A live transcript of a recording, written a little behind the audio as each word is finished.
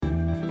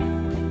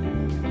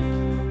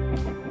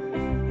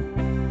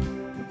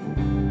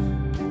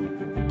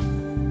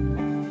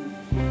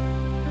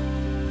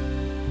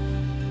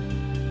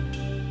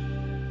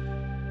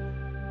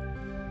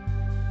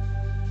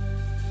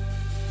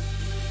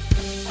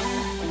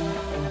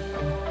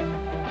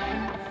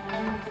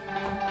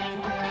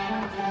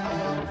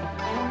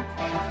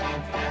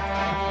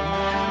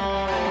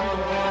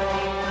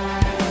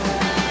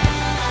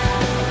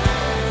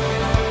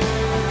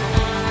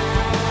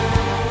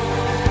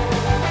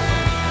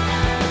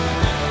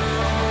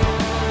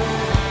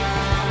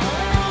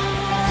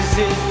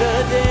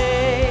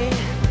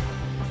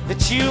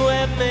you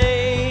have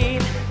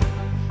made.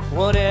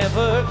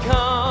 Whatever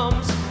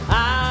comes,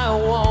 I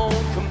won't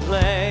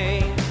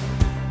complain.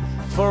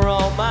 For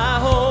all my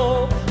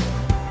hope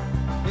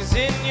is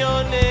in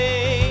your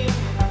name.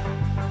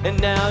 And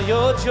now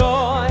your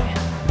joy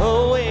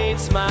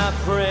awaits my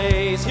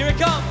praise. Here it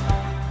comes.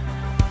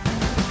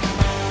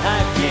 I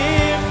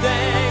give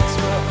thanks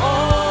for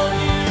all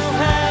you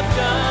have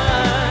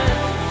done,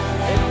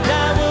 and I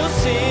will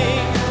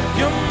sing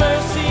your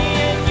mercy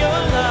and your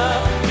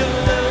love. Your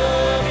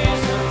love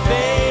is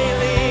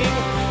unfailing.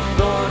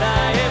 Lord, I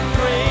am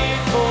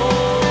grateful.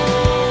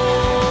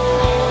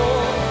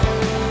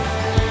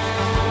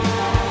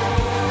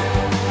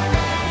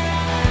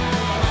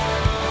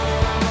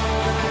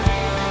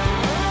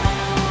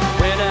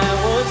 When I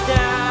was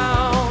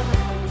down,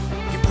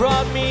 you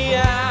brought me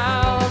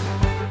out,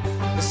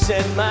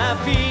 set my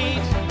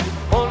feet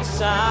on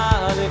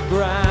solid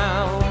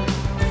ground.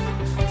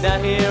 Now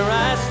here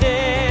I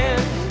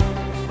stand,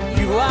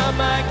 you are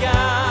my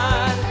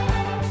God,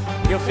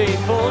 your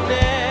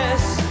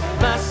faithfulness,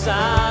 my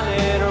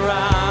solid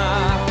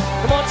rock.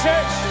 Come on,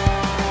 church.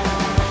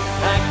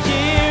 I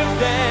give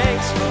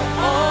thanks for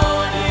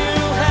all you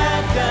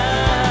have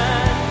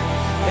done,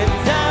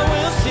 and I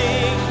will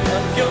sing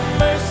of your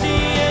mercy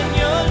and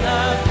your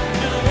love.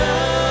 Your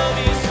love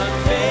is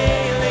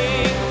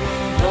unfailing.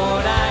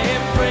 Lord, I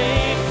am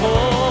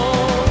grateful.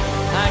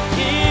 I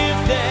give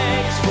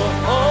thanks for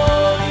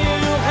all you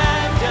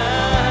have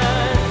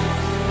done.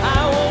 I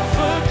won't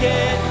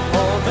forget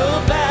all the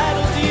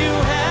battles you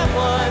have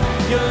won.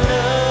 Your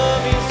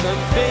love is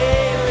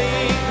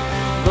unfailing.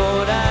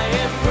 Lord, I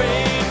am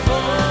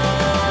grateful.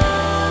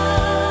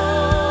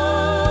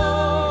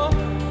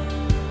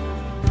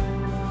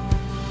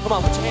 Come on,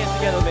 put your hands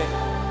together, man.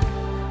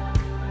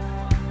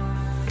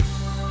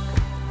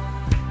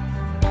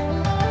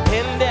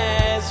 And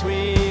as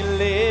we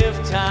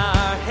lift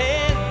our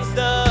hands,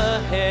 the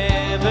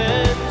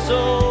heavens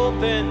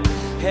open,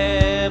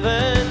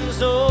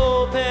 heavens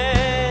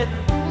open.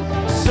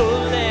 So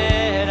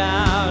let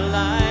our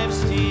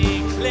lives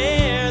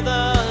declare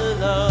the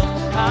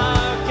love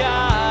our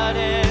God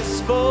has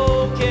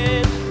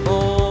spoken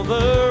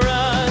over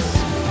us.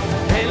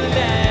 And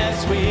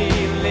as we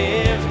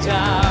lift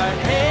our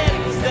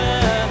hands,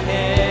 the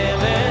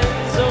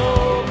heavens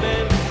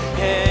open,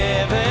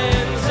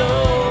 heavens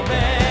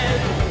open.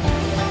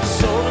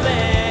 So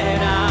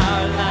let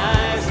our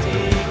lives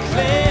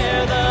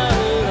declare the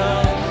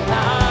love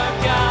our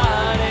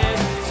God has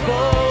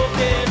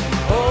spoken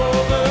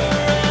over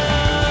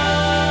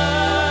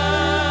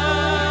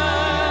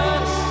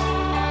us.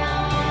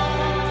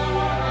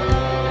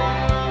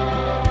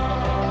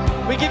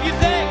 We give you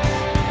thanks.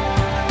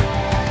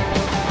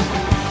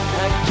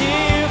 I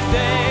give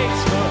thanks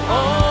for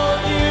all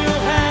you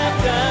have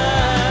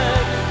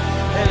done,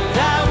 and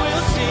I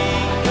will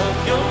sing of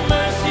your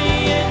mercy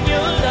and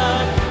your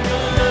love.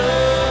 Your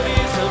love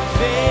is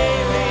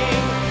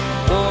unfailing.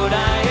 Lord,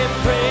 I am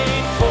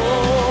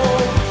grateful.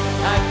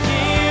 I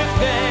give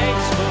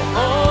thanks for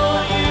all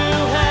you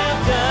have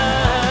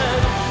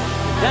done,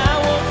 and I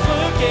won't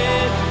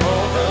forget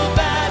all the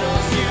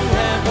battles you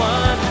have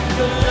won.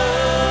 Your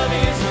love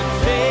is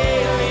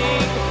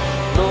unfailing.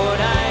 Lord,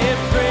 I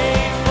am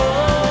grateful.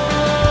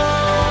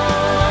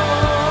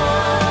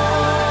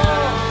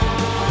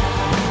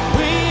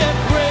 We are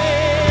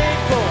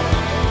grateful.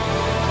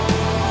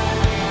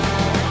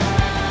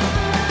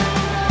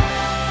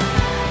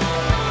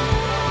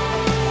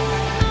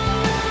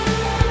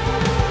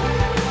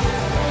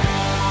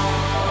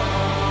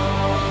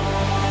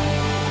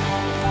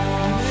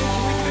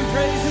 Can we give him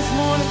praise this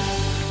morning?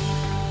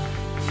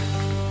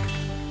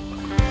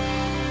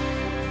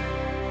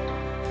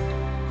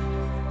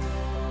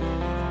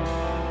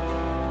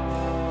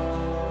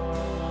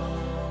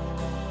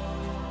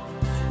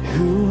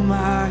 Who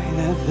might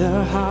that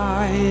the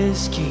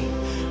highest king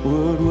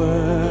would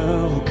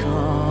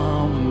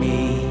welcome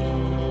me?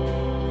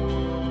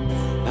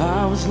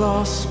 I was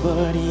lost,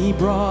 but he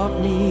brought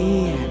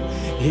me in.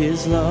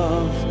 His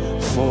love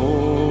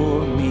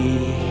for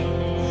me.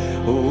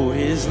 Oh,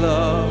 his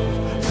love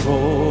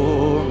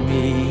for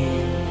me.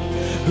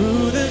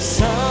 Who the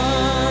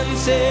Son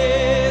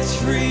sets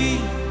free,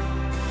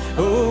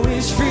 oh,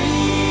 is free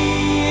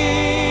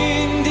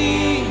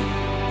indeed.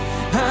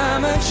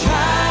 I'm a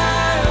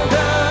child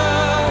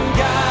of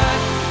God,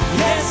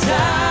 yes I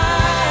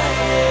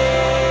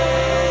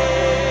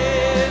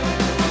am.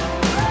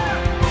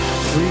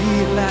 Free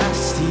at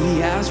last he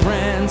has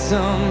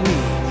ransomed me,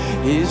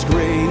 his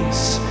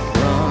grace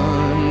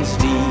runs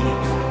deep.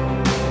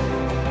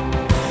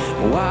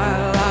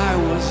 While I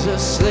was a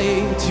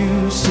slave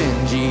to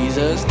sin,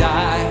 Jesus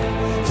died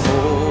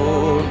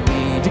for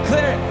me.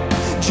 Declare it.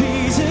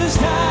 Jesus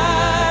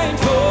died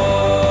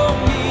for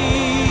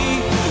me.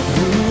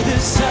 Who the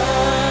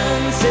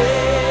Son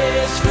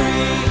sets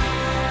free,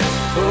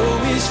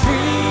 oh, is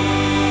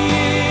free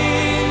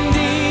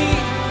indeed.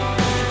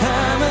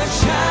 I'm a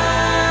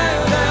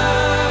child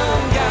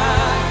of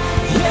God,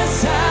 yes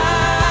I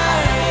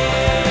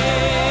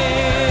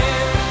am.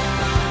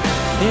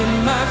 In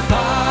my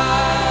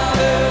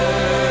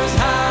Father's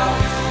house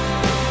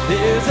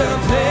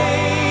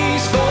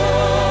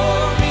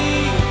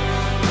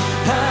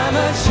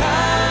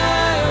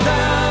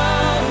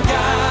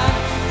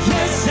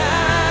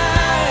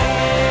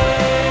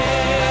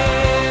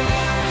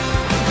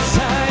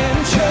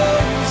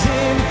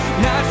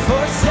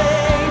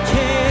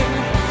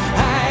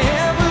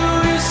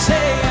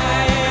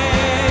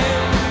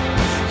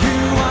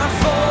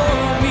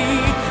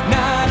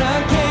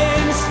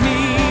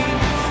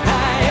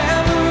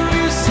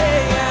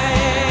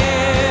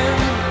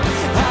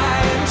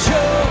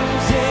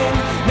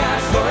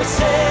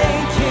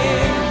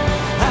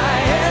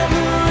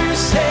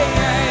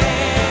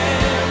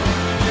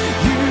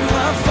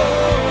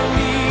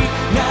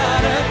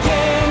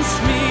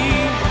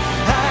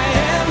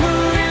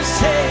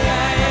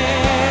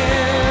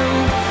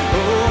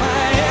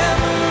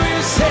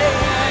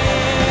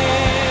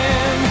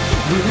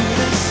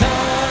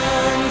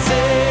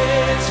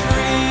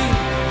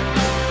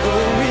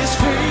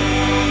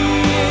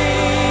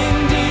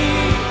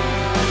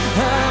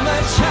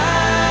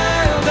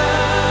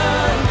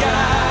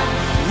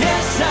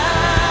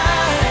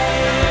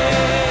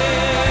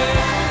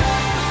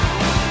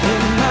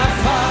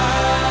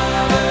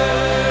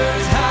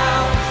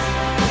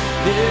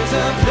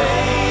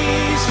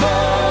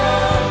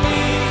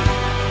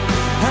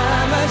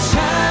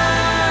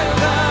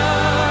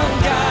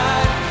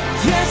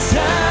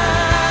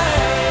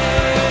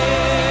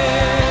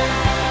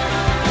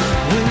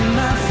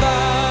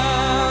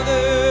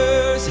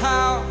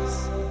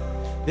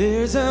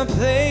There's a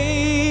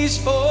place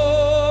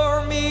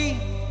for me.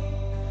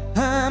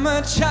 I'm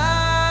a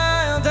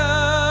child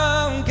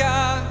of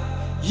God.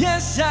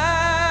 Yes,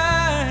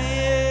 I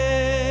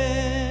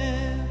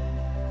am.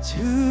 It's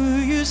who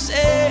you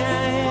say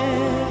I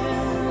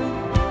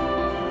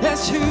am.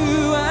 That's who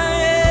I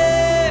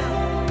am.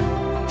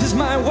 'Cause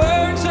my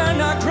words are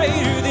not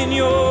greater than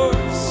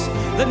yours.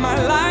 Let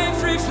my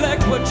life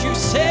reflect what you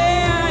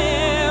say I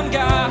am,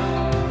 God.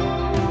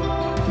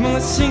 Come on,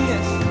 let's sing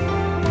this.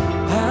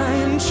 I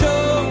am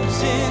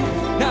chosen,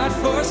 not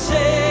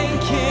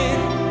forsaken.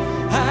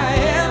 I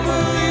am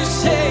who you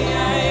say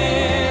I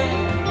am.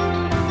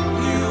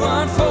 You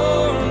are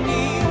for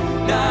me,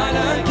 not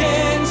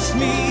against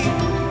me.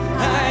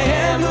 I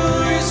am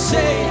who you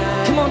say I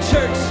am. Come on,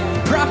 church,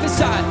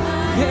 prophesy. I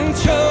am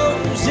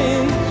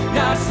chosen,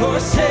 not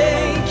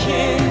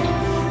forsaken.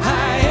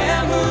 I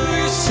am who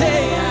you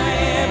say I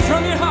am.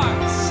 From your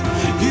hearts,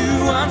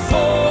 you are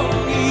for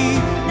me,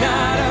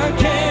 not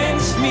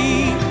against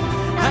me.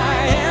 I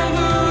am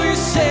who you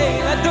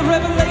say. Let the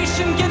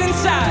revelation get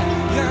inside.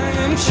 I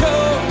am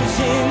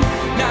chosen,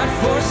 not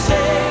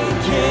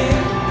forsaken.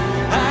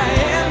 I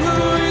am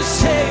who you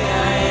say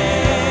I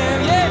am.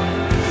 Yeah,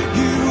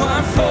 you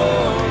are for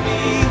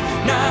me,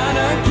 not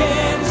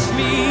against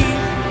me.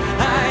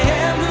 I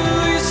am who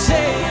you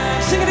say I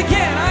am. Sing it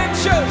again. I am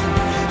chosen.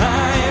 I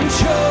am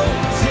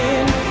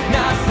chosen,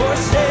 not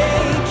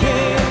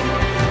forsaken.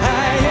 I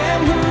am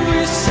who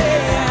you say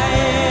I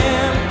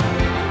am.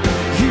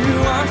 You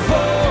are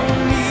for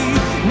me,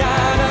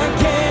 not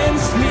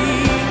against me.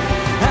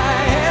 I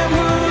am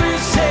who you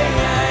say I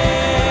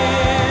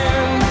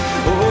am.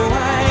 Oh, I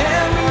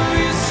am who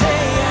you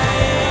say I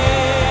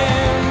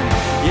am.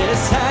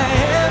 Yes, I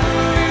am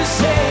who you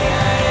say I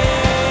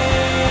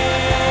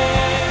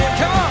am.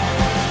 Come on.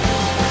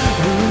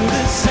 Who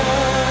the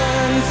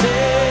Son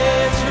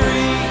sets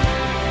free,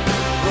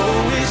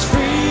 oh, is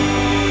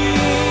free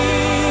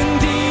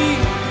indeed.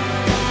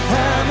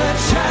 I'm a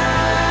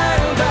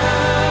child of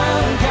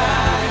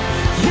God.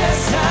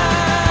 Yes, I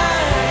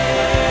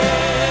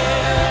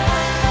am.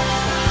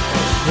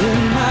 In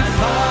my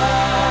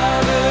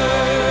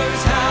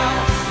Father's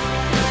house,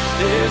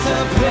 there's a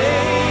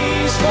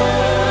place for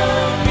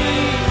me.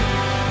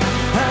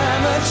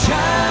 I'm a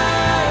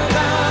child of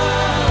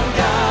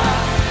God.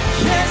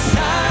 Yes, I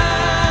am.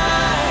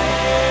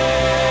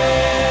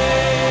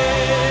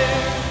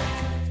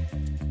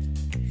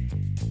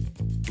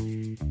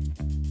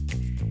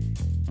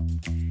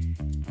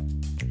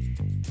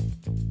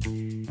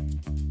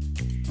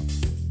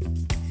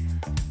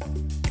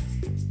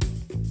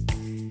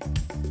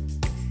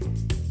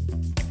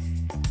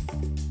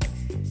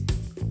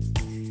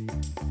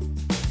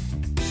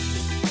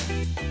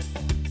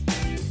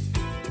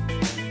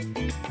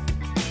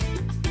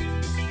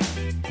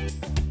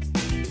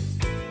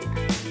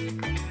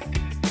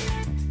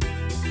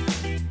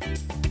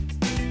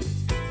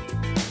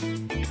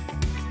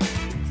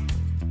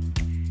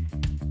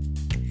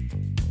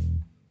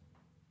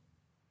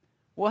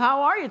 Well,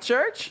 how are you,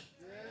 church?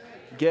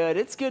 Good.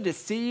 It's good to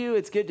see you.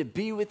 It's good to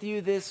be with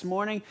you this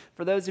morning.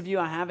 For those of you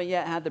I haven't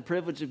yet had the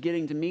privilege of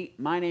getting to meet,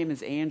 my name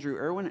is Andrew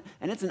Irwin,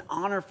 and it's an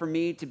honor for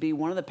me to be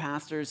one of the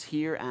pastors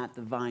here at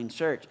the Vine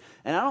Church.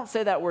 And I don't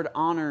say that word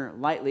honor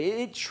lightly.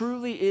 It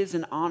truly is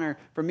an honor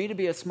for me to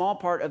be a small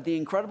part of the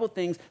incredible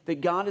things that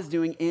God is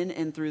doing in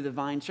and through the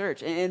Vine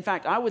Church. And in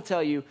fact, I would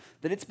tell you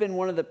that it's been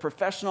one of the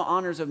professional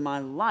honors of my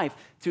life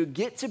to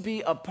get to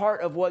be a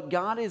part of what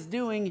God is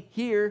doing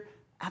here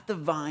at the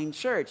Vine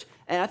Church.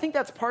 And I think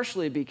that's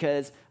partially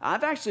because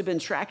I've actually been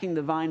tracking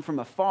the Vine from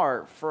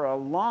afar for a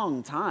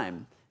long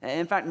time.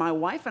 In fact, my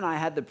wife and I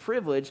had the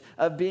privilege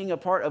of being a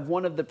part of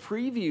one of the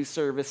preview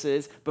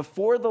services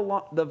before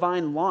the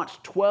Vine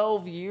launched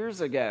 12 years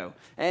ago.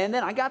 And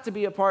then I got to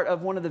be a part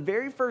of one of the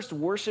very first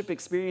worship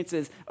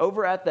experiences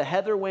over at the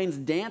Heather Wayne's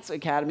Dance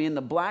Academy in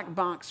the Black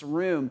Box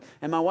Room.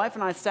 And my wife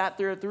and I sat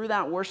through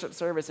that worship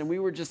service, and we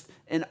were just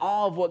in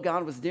awe of what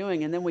God was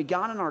doing. And then we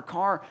got in our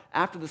car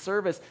after the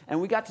service,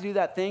 and we got to do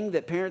that thing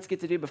that parents get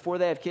to do before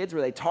they have kids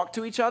where they talk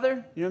to each other. You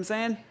know what I'm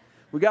saying?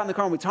 We got in the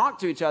car and we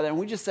talked to each other, and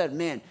we just said,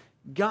 man,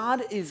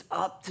 God is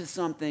up to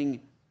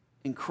something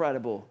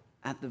incredible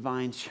at the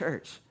Vine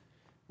Church.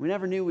 We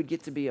never knew we'd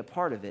get to be a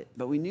part of it,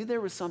 but we knew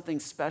there was something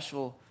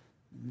special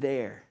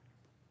there.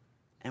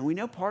 And we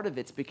know part of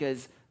it's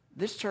because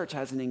this church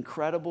has an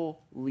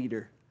incredible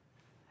leader.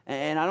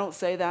 And I don't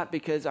say that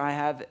because I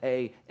have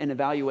an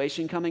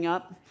evaluation coming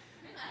up.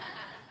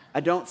 I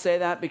don't say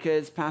that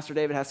because Pastor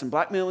David has some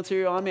blackmail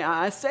material on me.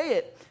 I say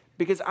it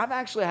because I've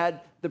actually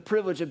had the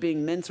privilege of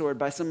being mentored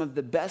by some of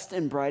the best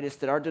and brightest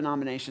that our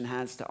denomination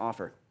has to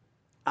offer.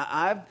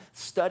 I've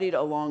studied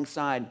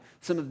alongside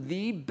some of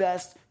the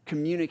best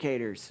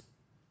communicators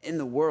in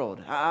the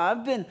world.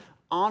 I've been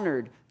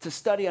honored to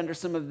study under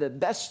some of the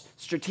best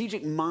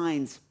strategic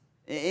minds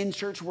in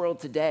church world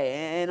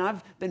today. And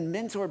I've been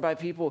mentored by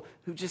people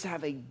who just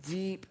have a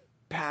deep,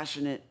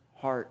 passionate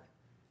heart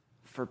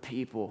for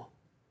people.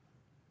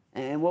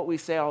 And what we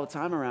say all the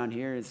time around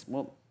here is,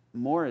 well,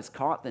 more is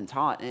caught than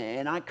taught,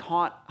 and I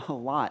caught a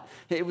lot.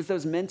 It was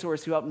those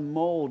mentors who helped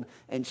mold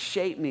and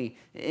shape me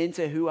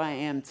into who I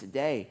am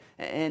today.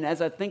 And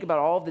as I think about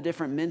all of the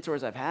different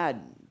mentors I've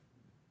had,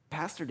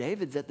 Pastor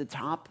David's at the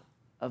top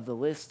of the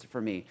list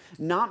for me.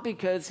 Not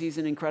because he's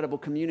an incredible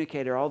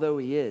communicator, although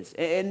he is,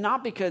 and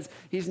not because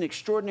he's an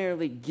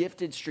extraordinarily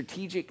gifted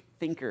strategic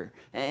thinker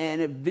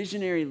and a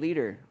visionary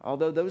leader,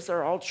 although those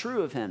are all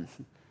true of him.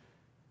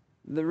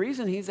 The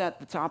reason he's at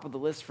the top of the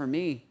list for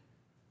me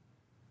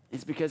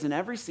is because in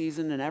every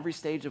season and every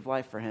stage of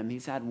life for him,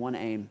 he's had one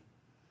aim,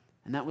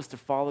 and that was to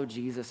follow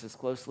Jesus as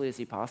closely as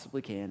he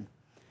possibly can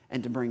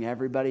and to bring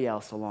everybody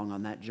else along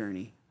on that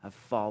journey of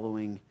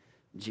following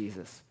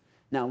Jesus.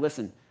 Now,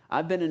 listen,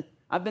 I've been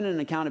in an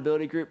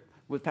accountability group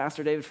with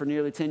Pastor David for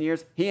nearly 10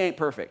 years. He ain't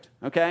perfect,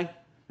 okay? I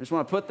just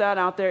want to put that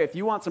out there. If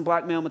you want some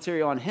blackmail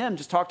material on him,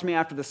 just talk to me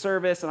after the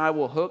service and I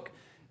will hook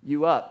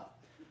you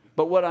up.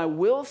 But what I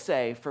will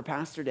say for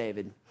Pastor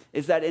David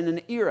is that in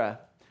an era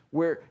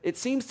where it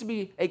seems to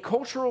be a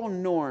cultural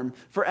norm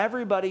for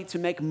everybody to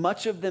make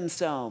much of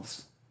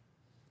themselves,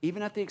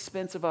 even at the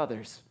expense of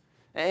others,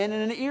 and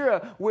in an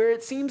era where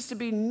it seems to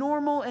be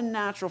normal and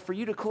natural for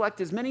you to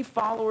collect as many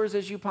followers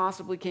as you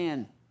possibly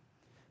can,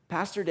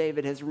 Pastor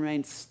David has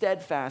remained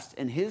steadfast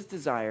in his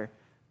desire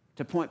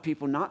to point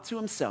people not to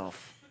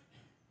himself,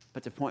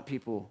 but to point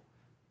people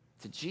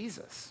to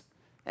Jesus.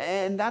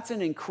 And that's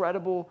an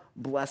incredible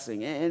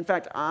blessing. In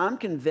fact, I'm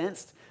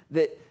convinced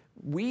that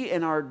we,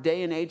 in our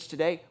day and age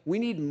today, we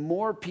need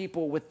more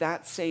people with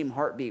that same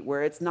heartbeat,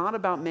 where it's not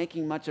about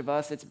making much of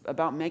us, it's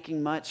about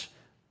making much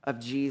of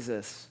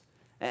Jesus.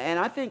 And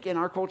I think in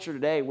our culture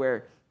today,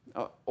 where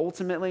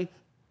ultimately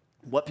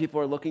what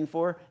people are looking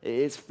for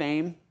is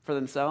fame for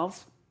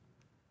themselves,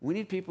 we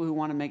need people who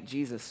want to make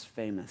Jesus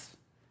famous.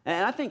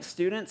 And I think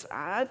students,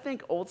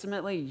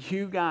 ultimately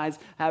you guys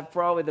have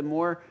probably the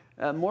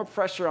more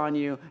pressure on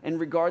you in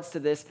regards to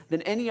this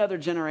than any other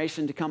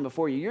generation to come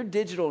before you. You're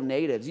digital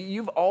natives.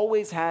 You've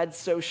always had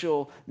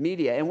social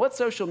media. And what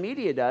social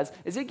media does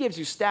is it gives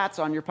you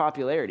stats on your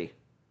popularity.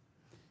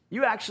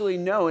 You actually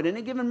know at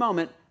any given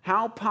moment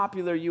how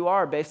popular you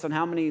are based on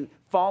how many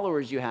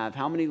followers you have,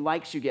 how many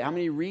likes you get, how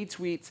many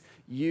retweets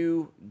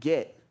you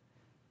get.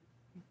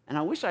 And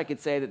I wish I could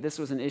say that this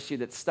was an issue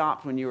that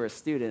stopped when you were a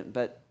student,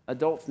 but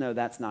adults know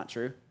that's not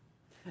true.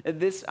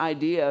 This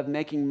idea of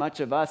making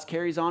much of us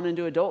carries on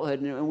into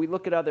adulthood, and we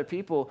look at other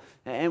people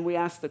and we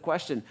ask the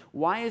question,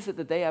 why is it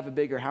that they have a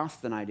bigger house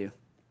than I do?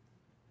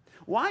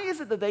 Why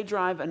is it that they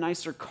drive a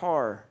nicer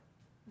car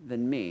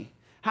than me?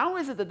 How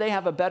is it that they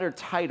have a better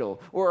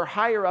title or are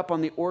higher up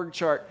on the org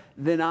chart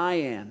than I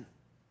am?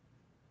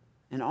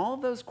 And all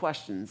of those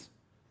questions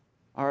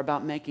are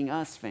about making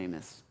us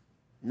famous,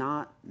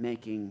 not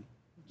making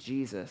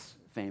Jesus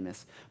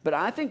famous. But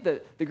I think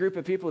that the group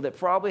of people that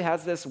probably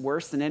has this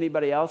worse than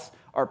anybody else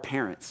are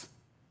parents.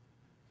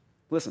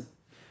 Listen,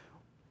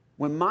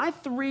 when my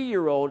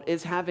 3-year-old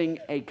is having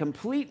a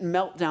complete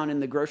meltdown in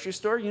the grocery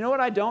store, you know what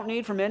I don't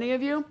need from any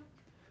of you?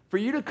 For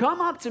you to come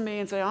up to me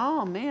and say,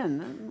 oh man,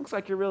 that looks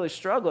like you're really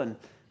struggling.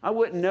 I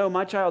wouldn't know,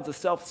 my child's a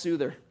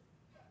self-soother.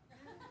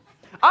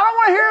 I don't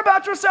want to hear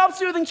about your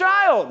self-soothing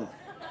child.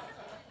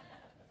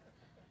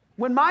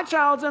 When my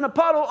child's in a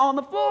puddle on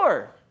the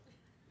floor.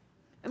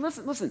 And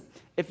listen,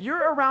 if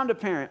you're around a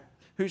parent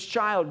whose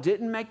child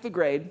didn't make the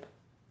grade,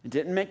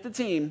 didn't make the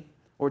team,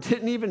 or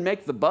didn't even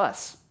make the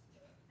bus,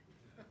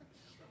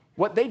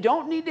 what they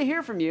don't need to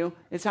hear from you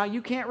is how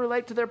you can't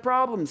relate to their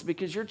problems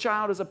because your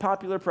child is a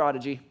popular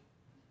prodigy.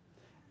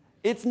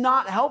 It's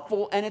not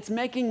helpful, and it's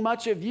making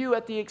much of you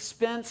at the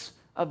expense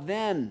of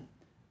them.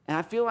 And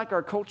I feel like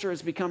our culture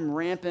has become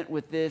rampant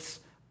with this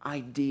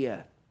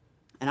idea.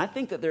 And I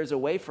think that there's a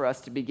way for us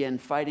to begin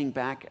fighting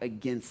back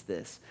against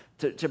this,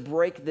 to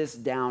break this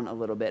down a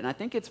little bit. And I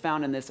think it's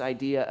found in this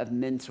idea of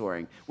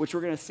mentoring, which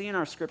we're going to see in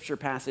our scripture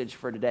passage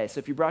for today. So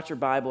if you brought your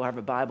Bible or have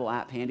a Bible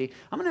app handy,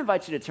 I'm going to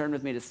invite you to turn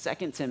with me to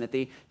 2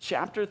 Timothy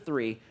chapter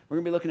 3. We're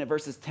going to be looking at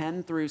verses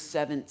 10 through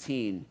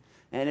 17.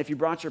 And if you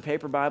brought your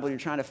paper Bible and you're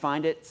trying to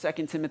find it,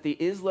 2 Timothy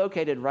is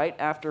located right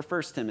after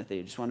 1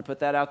 Timothy. Just want to put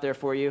that out there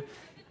for you.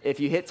 If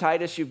you hit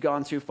Titus, you've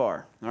gone too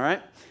far, all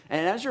right?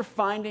 And as you're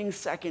finding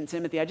 2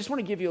 Timothy, I just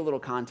want to give you a little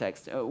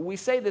context. We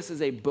say this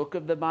is a book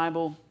of the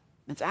Bible.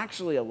 It's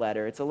actually a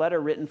letter. It's a letter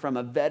written from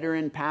a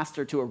veteran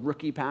pastor to a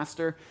rookie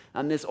pastor.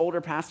 This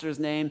older pastor's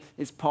name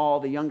is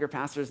Paul. The younger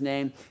pastor's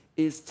name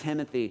is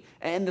Timothy.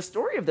 And the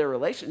story of their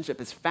relationship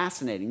is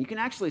fascinating. You can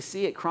actually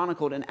see it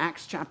chronicled in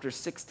Acts chapter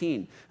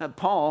 16.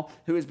 Paul,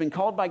 who has been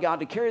called by God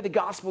to carry the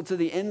gospel to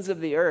the ends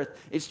of the earth,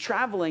 is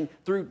traveling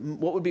through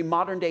what would be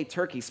modern-day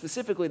Turkey,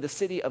 specifically the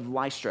city of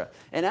Lystra.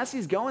 And as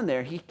he's going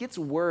there, he gets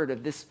word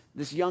of this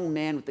young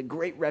man with a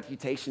great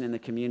reputation in the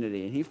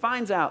community. And he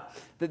finds out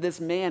that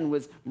this man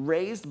was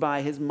raised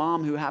by his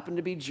mom, who happened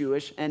to be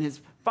Jewish, and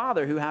his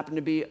father, who happened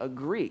to be a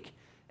Greek.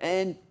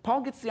 And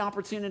Paul gets the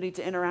opportunity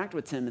to interact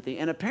with Timothy,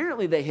 and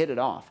apparently they hit it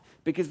off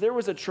because there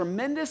was a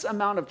tremendous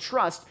amount of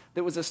trust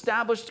that was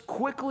established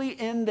quickly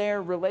in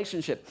their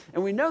relationship.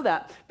 And we know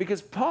that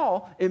because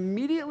Paul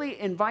immediately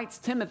invites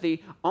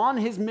Timothy on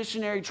his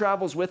missionary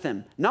travels with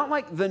him. Not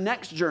like the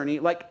next journey,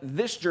 like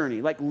this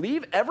journey. Like,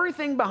 leave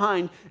everything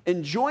behind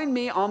and join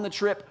me on the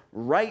trip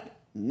right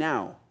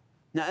now.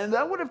 Now, and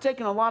that would have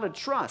taken a lot of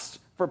trust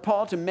for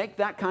Paul to make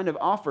that kind of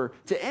offer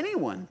to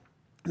anyone.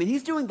 I mean,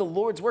 he's doing the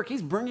Lord's work.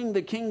 He's bringing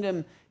the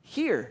kingdom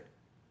here.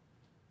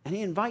 And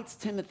he invites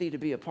Timothy to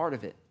be a part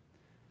of it.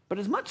 But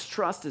as much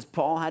trust as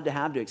Paul had to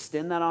have to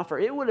extend that offer,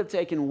 it would have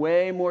taken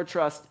way more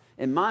trust,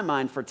 in my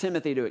mind, for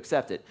Timothy to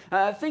accept it.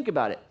 Think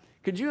about it.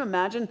 Could you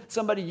imagine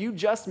somebody you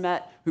just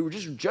met who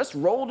just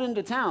rolled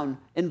into town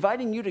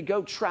inviting you to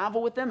go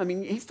travel with them? I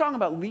mean, he's talking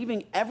about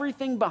leaving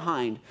everything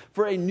behind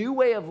for a new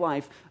way of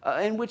life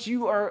in which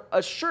you are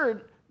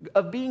assured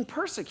of being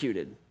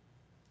persecuted.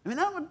 I mean,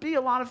 that would be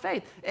a lot of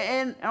faith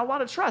and a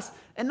lot of trust.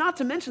 And not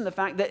to mention the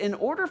fact that in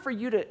order for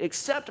you to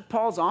accept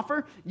Paul's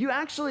offer, you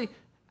actually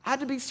had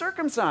to be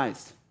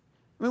circumcised.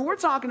 I mean, we're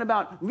talking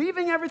about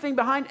leaving everything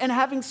behind and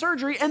having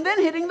surgery and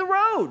then hitting the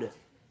road.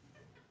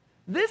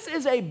 This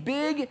is a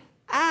big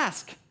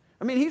ask.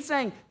 I mean, he's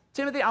saying,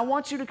 Timothy, I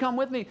want you to come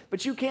with me,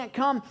 but you can't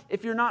come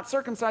if you're not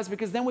circumcised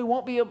because then we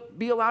won't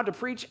be allowed to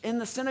preach in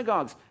the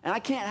synagogues. And I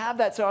can't have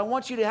that, so I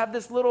want you to have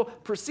this little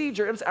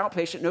procedure. It was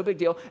outpatient, no big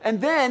deal.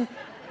 And then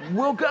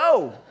we'll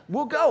go,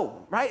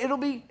 right? It'll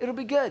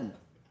be good.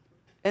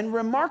 And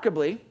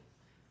remarkably,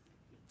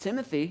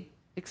 Timothy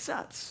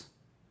accepts.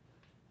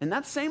 And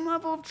that same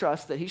level of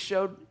trust that he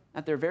showed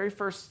at their very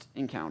first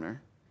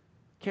encounter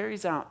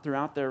carries out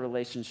throughout their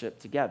relationship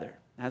together,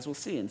 as we'll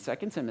see in 2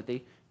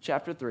 Timothy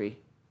chapter 3,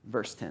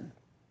 verse 10.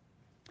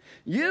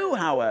 You,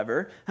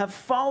 however, have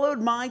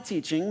followed my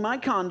teaching, my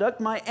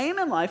conduct, my aim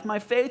in life, my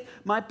faith,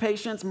 my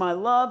patience, my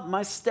love,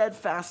 my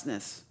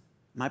steadfastness,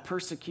 my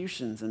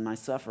persecutions and my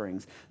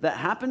sufferings that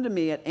happened to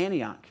me at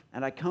Antioch,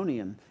 at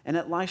Iconium, and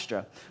at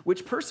Lystra,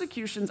 which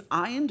persecutions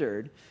I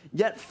endured,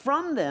 yet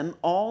from them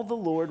all the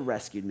Lord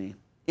rescued me.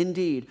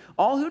 Indeed,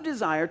 all who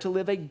desire to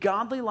live a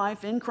godly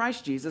life in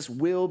Christ Jesus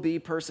will be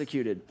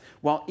persecuted,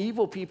 while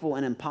evil people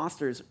and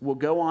impostors will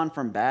go on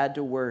from bad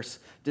to worse,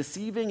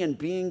 deceiving and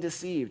being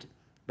deceived.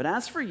 But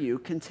as for you,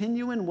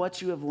 continue in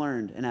what you have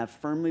learned and have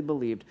firmly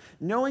believed,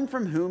 knowing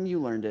from whom you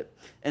learned it,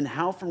 and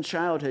how from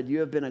childhood you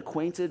have been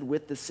acquainted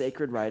with the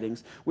sacred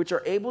writings, which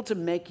are able to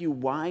make you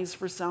wise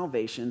for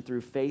salvation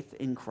through faith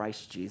in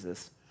Christ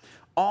Jesus.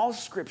 All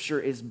Scripture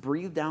is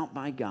breathed out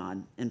by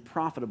God and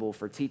profitable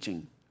for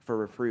teaching, for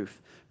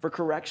reproof, for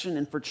correction,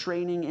 and for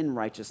training in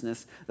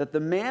righteousness, that the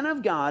man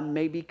of God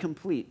may be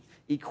complete,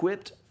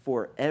 equipped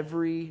for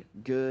every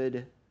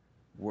good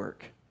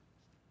work.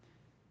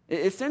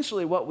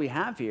 Essentially, what we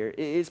have here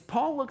is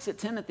Paul looks at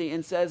Timothy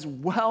and says,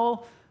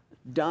 well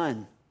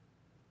done.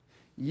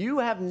 You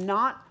have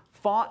not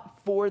fought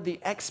for the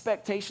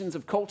expectations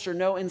of culture.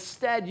 No,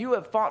 instead, you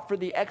have fought for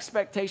the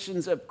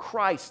expectations of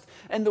Christ.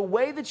 And the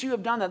way that you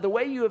have done that, the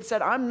way you have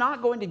said, I'm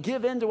not going to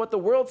give in to what the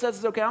world says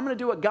is okay, I'm going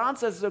to do what God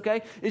says is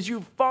okay, is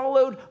you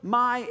followed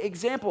my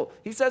example.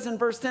 He says in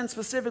verse 10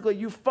 specifically,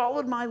 you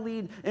followed my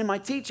lead in my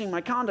teaching,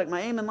 my conduct,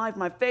 my aim in life,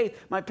 my faith,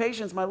 my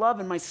patience, my love,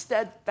 and my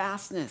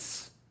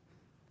steadfastness.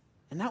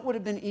 And that would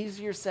have been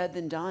easier said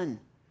than done.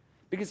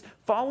 Because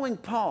following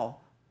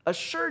Paul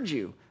assured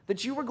you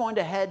that you were going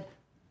to head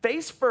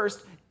face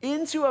first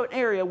into an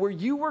area where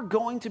you were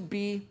going to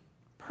be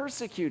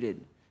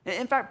persecuted.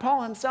 In fact,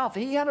 Paul himself,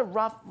 he had a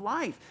rough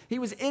life. He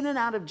was in and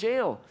out of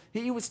jail.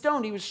 He was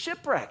stoned. He was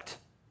shipwrecked.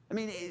 I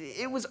mean,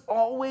 it was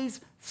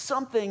always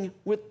something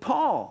with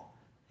Paul.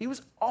 He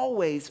was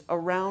always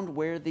around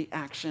where the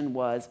action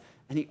was,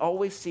 and he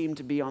always seemed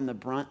to be on the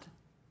brunt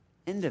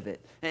end of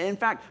it. In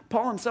fact,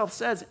 Paul himself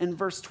says in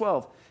verse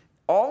 12,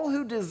 all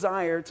who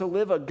desire to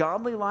live a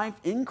godly life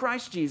in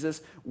Christ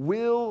Jesus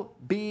will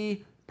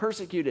be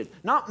persecuted.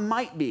 Not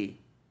might be,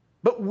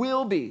 but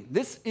will be.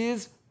 This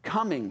is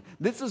coming.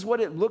 This is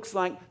what it looks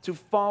like to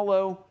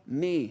follow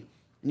me.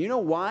 And you know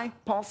why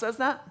Paul says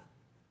that?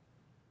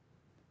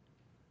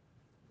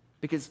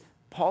 Because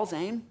Paul's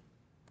aim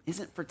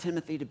isn't for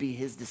Timothy to be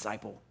his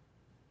disciple.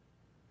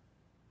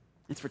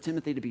 It's for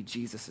Timothy to be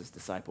Jesus'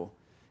 disciple.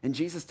 And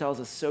Jesus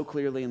tells us so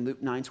clearly in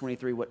Luke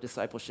 9:23 what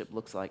discipleship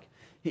looks like.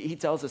 He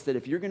tells us that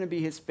if you're going to be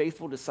his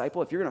faithful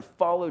disciple, if you're going to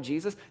follow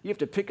Jesus, you have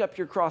to pick up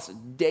your cross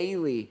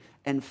daily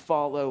and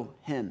follow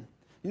him.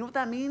 You know what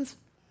that means?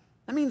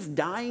 That means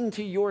dying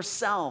to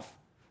yourself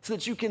so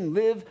that you can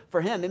live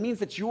for him. It means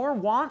that your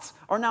wants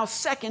are now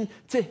second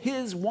to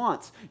his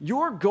wants.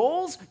 Your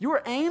goals,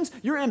 your aims,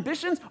 your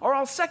ambitions are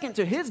all second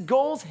to his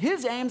goals,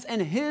 his aims,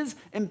 and his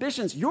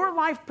ambitions. Your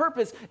life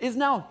purpose is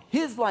now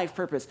his life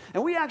purpose.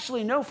 And we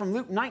actually know from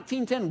Luke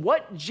 19:10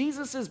 what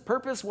Jesus'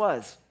 purpose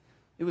was.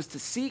 It was to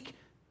seek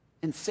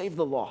and save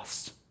the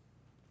lost.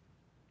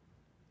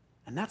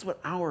 And that's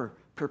what our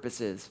purpose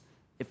is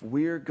if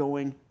we're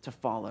going to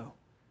follow.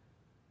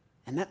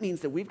 And that means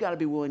that we've got to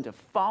be willing to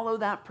follow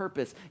that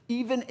purpose,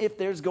 even if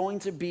there's going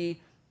to be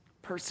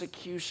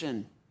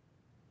persecution.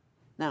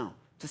 Now,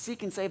 to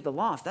seek and save the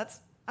lost. That's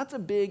a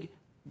big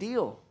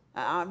deal.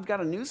 I've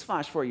got a news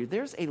flash for you.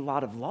 There's a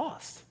lot of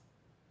lost.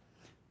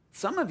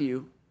 Some of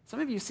you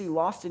see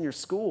lost in your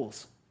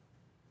schools.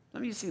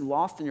 Some of you see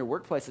lost in your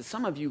workplaces.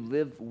 Some of you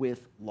live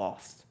with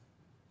lost.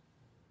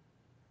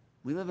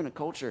 We live in a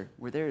culture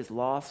where there is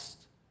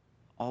lost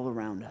all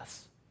around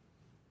us.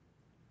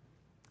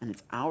 And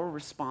it's our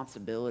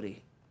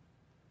responsibility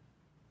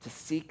to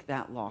seek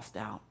that lost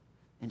out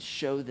and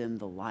show them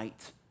the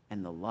light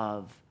and the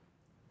love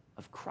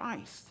of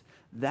Christ.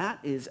 That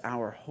is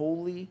our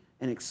holy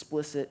and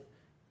explicit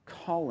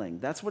calling.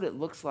 That's what it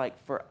looks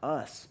like for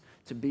us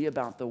to be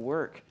about the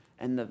work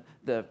and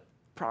the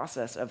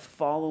process of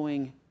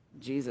following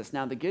Jesus.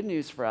 Now, the good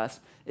news for us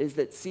is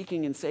that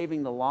seeking and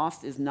saving the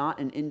lost is not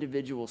an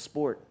individual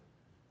sport.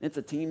 It's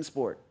a team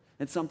sport.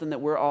 It's something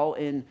that we're all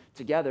in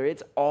together.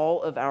 It's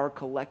all of our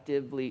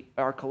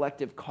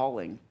collective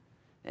calling.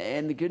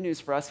 And the good news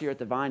for us here at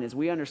the Vine is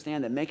we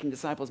understand that making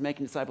disciples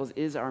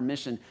is our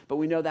mission, but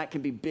we know that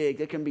can be big,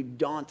 that can be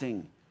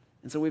daunting.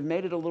 And so we've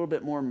made it a little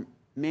bit more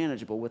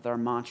manageable with our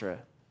mantra,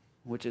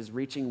 which is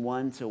reaching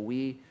one till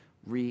we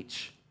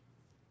reach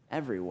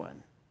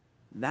everyone.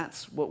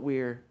 That's what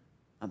we're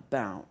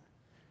about.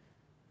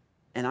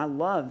 And I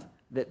love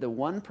that the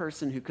one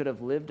person who could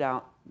have lived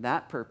out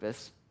that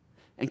purpose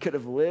and could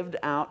have lived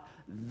out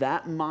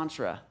that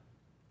mantra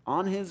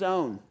on his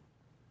own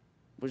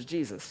was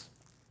Jesus.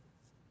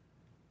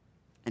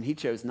 And he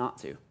chose not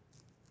to.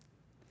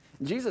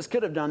 Jesus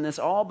could have done this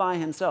all by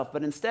himself,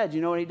 but instead,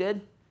 you know what he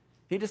did?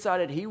 He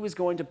decided he was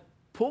going to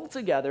pull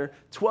together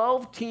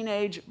 12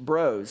 teenage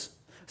bros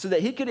so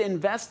that he could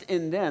invest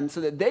in them,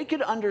 so that they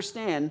could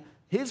understand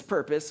his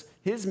purpose,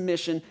 his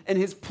mission, and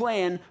his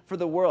plan for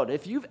the world.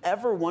 If you've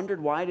ever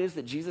wondered why it is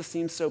that Jesus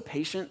seems so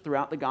patient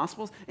throughout the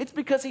Gospels, it's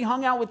because he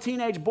hung out with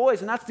teenage boys,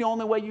 and that's the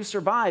only way you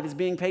survive is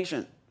being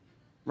patient,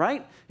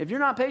 right? If you're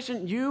not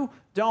patient, you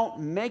don't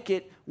make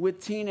it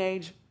with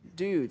teenage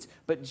dudes.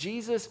 But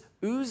Jesus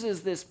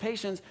oozes this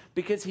patience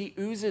because he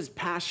oozes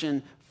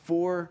passion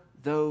for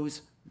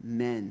those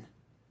men.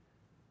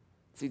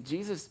 See,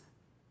 Jesus,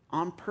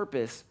 on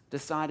purpose,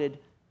 decided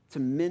to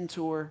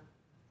mentor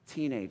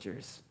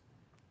teenagers.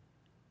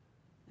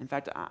 In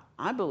fact,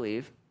 I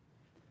believe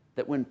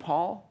that when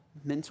Paul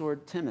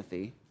mentored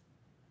Timothy,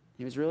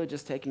 he was really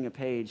just taking a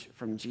page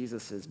from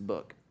Jesus'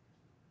 book.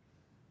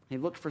 He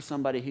looked for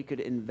somebody he could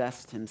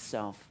invest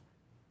himself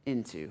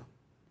into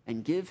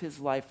and give his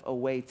life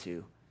away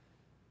to,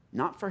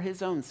 not for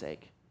his own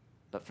sake,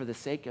 but for the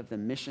sake of the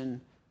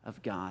mission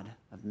of God,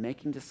 of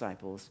making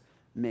disciples.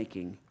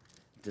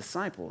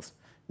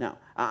 Now,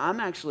 I'm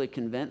actually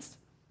convinced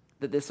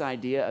that this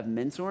idea of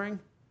mentoring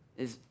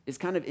is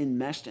kind of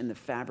enmeshed in the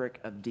fabric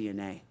of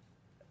DNA,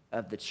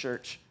 of the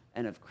church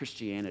and of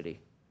Christianity.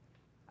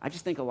 I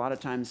just think a lot of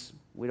times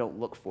we don't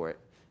look for it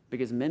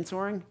because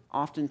mentoring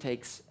often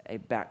takes a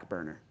back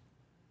burner.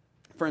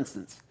 For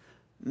instance,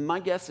 my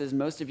guess is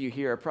most of you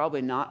here are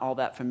probably not all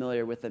that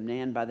familiar with a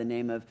man by the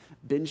name of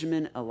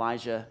Benjamin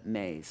Elijah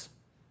Mays.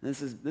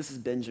 This is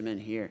Benjamin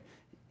here.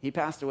 He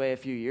passed away a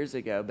few years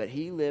ago, but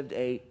he lived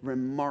a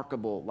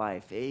remarkable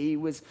life. He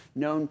was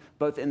known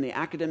both in the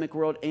academic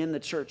world and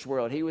the church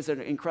world. He was an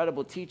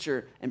incredible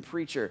teacher and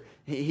preacher.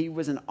 He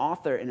was an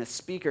author and a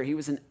speaker. He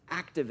was an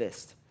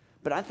activist.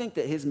 But I think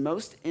that his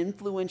most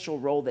influential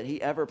role that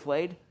he ever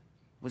played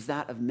was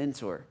that of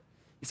mentor.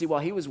 You see,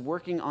 while he was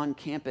working on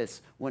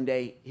campus one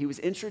day, he was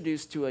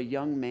introduced to a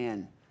young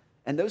man,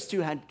 and those two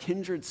had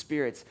kindred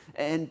spirits.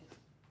 And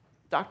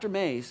Dr.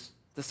 Mays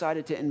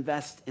decided to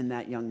invest in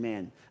that young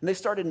man. And they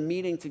started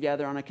meeting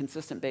together on a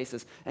consistent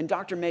basis. And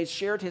Dr. Mays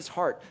shared his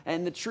heart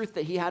and the truth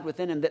that he had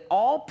within him, that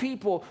all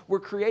people were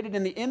created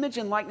in the image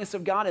and likeness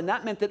of God, and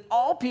that meant that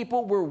all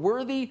people were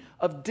worthy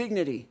of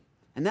dignity.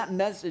 And that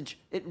message,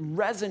 it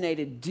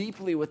resonated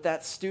deeply with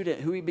that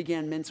student who he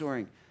began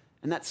mentoring.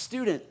 And that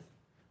student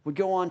would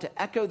go on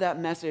to echo that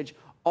message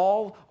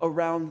all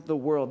around the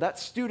world. That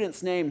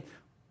student's name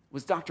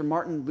was Dr.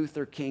 Martin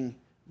Luther King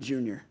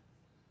Jr.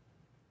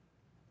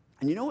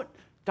 And you know what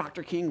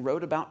Dr. King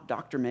wrote about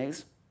Dr.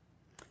 Mays?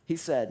 He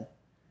said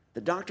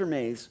that Dr.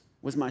 Mays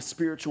was my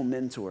spiritual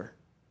mentor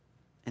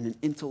and an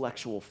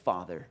intellectual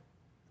father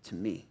to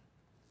me.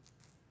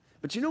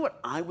 But you know what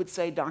I would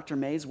say Dr.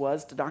 Mays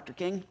was to Dr.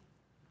 King?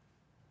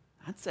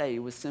 I'd say he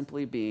was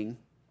simply being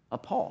a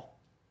Paul.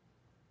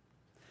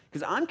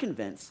 Because I'm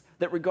convinced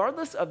that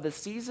regardless of the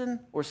season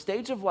or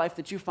stage of life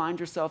that you find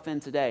yourself in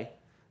today,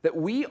 that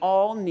we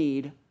all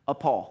need a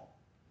Paul.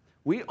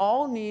 We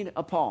all need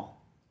a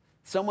Paul.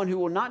 Someone who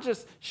will not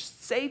just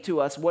say to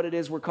us what it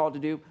is we're called to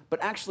do,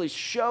 but actually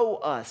show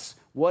us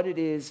what it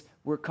is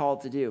we're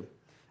called to do.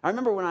 I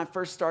remember when I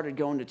first started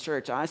going to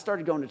church, I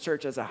started going to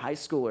church as a high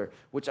schooler,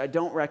 which I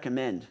don't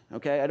recommend,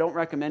 okay? I don't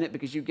recommend it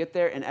because you get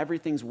there and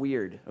everything's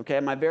weird, okay?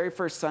 My very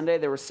first Sunday,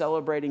 they were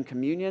celebrating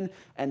communion,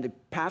 and the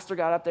pastor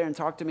got up there and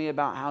talked to me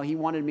about how he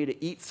wanted me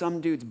to eat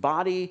some dude's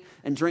body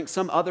and drink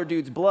some other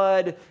dude's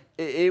blood.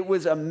 It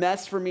was a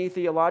mess for me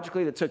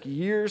theologically that took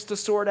years to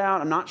sort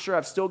out. I'm not sure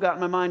I've still got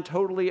my mind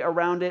totally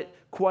around it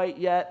quite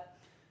yet.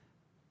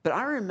 But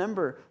I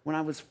remember when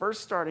I was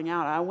first starting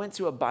out, I went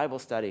to a Bible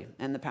study,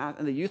 and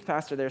the youth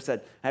pastor there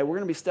said, hey, we're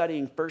going to be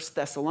studying 1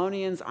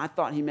 Thessalonians. I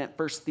thought he meant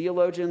first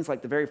theologians,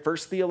 like the very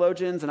first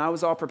theologians, and I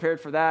was all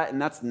prepared for that,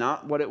 and that's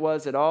not what it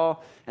was at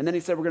all. And then he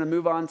said, we're going to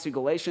move on to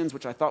Galatians,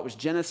 which I thought was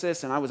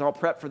Genesis, and I was all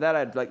prepped for that.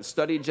 I'd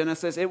studied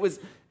Genesis. It was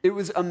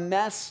a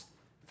mess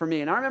for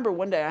me. And I remember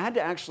one day I had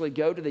to actually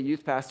go to the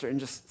youth pastor and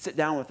just sit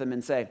down with him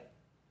and say,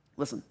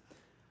 listen,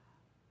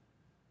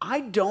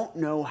 I don't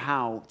know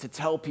how to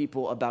tell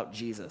people about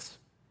Jesus.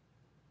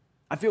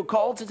 I feel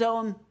called to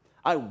tell them.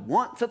 I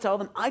want to tell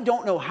them. I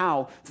don't know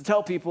how to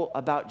tell people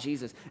about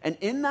Jesus. And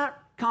in that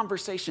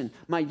conversation,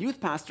 my youth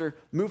pastor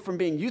moved from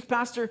being youth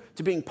pastor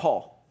to being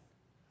Paul.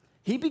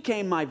 He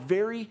became my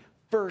very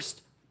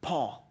first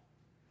Paul.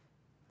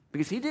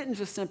 Because he didn't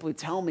just simply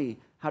tell me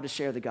how to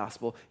share the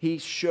gospel. He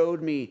showed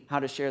me how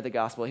to share the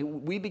gospel.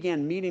 We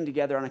began meeting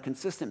together on a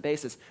consistent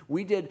basis.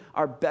 We did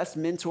our best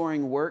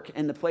mentoring work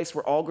in the place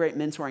where all great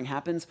mentoring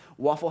happens,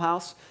 Waffle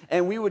House.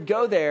 And we would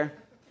go there,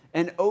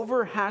 and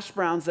over hash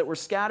browns that were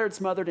scattered,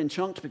 smothered, and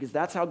chunked, because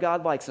that's how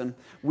God likes them,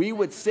 we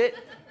would sit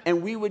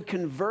and we would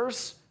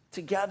converse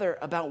together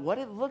about what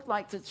it looked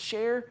like to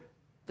share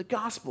the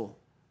gospel.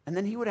 And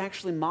then he would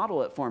actually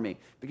model it for me.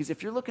 Because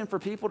if you're looking for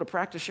people to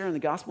practice sharing the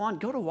gospel on,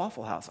 go to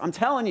Waffle House. I'm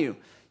telling you,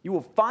 you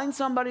will find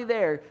somebody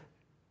there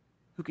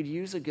who could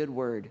use a good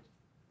word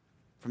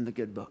from the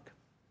good book.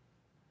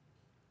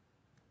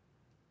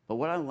 But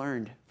what I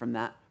learned from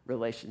that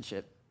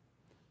relationship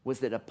was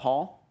that a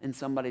Paul in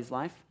somebody's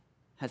life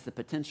has the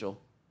potential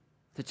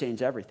to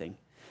change everything.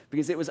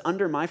 Because it was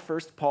under my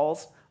first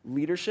Paul's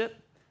leadership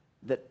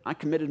that I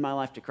committed my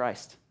life to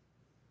Christ.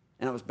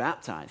 And I was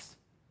baptized.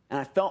 And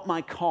I felt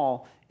my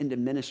call into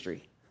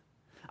ministry.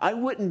 I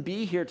wouldn't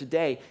be here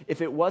today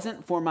if it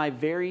wasn't for my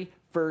very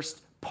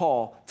first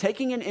Paul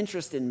taking an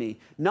interest in me,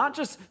 not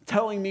just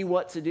telling me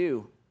what to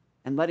do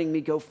and letting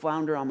me go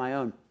flounder on my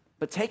own,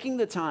 but taking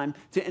the time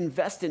to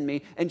invest in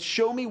me and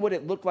show me what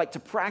it looked like to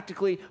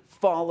practically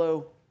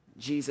follow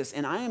Jesus.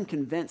 And I am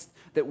convinced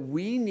that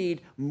we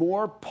need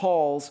more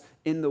Pauls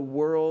in the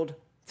world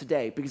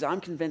today, because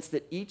I'm convinced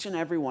that each and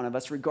every one of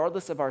us,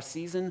 regardless of our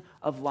season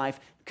of life,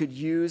 could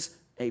use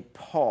a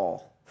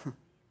Paul.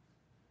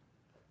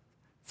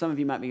 Some of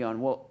you might be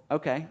going, well,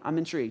 okay, I'm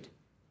intrigued.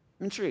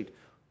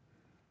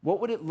 What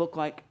would it look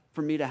like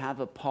for me to have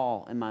a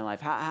Paul in my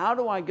life? How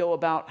do I go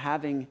about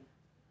having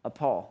a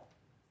Paul?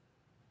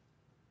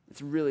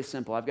 It's really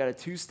simple. I've got a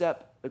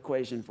 2-step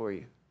equation for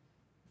you.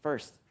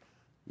 First,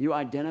 you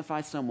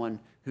identify someone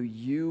who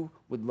you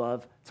would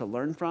love to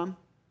learn from,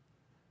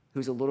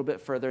 who's a little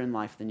bit further in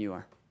life than you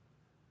are.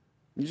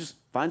 You just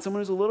find someone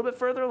who's a little bit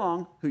further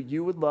along who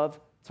you would love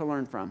to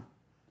learn from.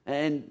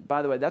 And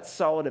by the way, that's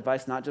solid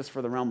advice, not just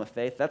for the realm of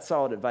faith. That's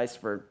solid advice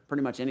for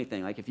pretty much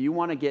anything. Like if you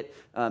want to get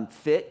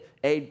fit,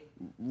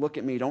 look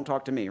at me, don't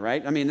talk to me,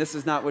 right? I mean, this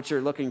is not what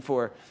you're looking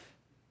for.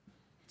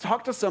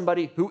 Talk to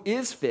somebody who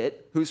is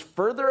fit, who's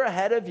further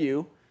ahead of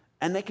you,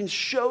 and they can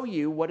show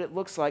you what it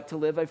looks like to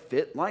live a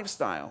fit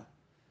lifestyle.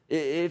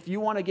 If you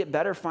want to get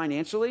better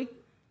financially,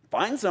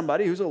 find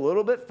somebody who's a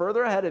little bit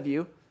further ahead of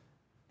you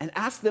and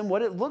ask them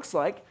what it looks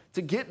like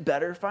to get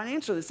better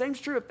financially. The same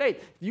is true of faith.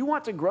 If you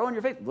want to grow in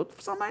your faith, look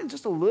for somebody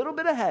just a little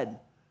bit ahead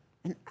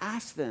and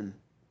ask them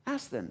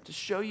to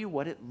show you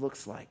what it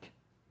looks like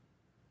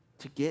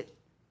to get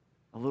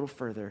a little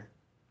further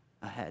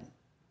ahead.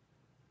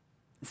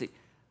 See,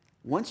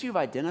 once you've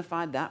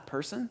identified that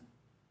person,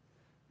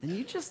 then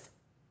you just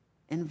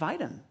invite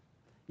them.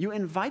 You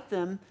invite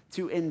them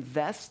to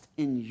invest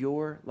in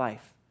your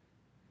life.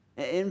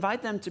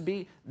 Invite them to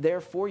be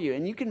there for you.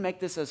 And you can make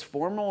this as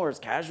formal or as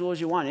casual as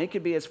you want. It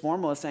could be as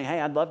formal as saying,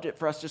 hey, I'd love it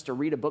for us just to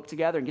read a book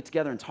together and get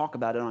together and talk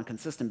about it on a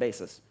consistent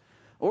basis.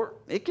 Or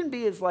it can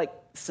be as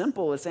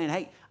simple as saying,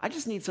 hey, I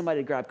just need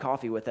somebody to grab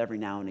coffee with every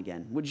now and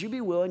again. Would you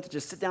be willing to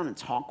just sit down and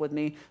talk with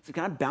me? So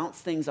can I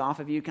bounce things off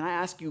of you? Can I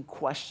ask you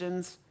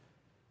questions?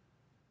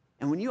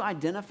 And when you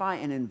identify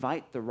and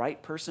invite the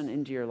right person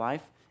into your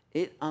life,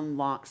 it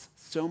unlocks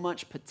so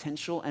much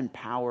potential and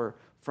power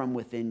from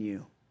within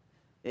you.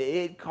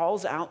 It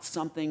calls out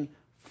something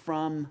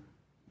from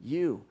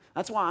you.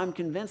 That's why I'm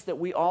convinced that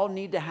we all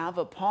need to have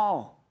a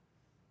Paul.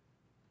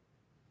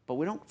 But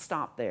we don't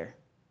stop there.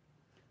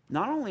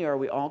 Not only are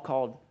we all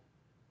called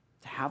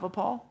to have a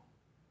Paul,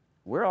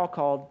 we're all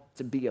called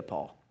to be a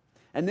Paul.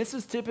 And this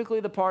is typically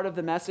the part of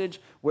the message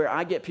where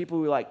I get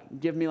people who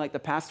give me the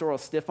pastoral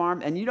stiff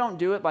arm. And you don't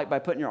do it by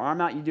putting your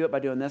arm out. You do it by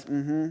doing this.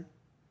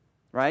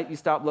 Right? You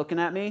stop looking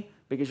at me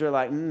because you're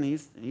like,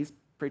 he's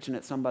preaching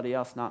at somebody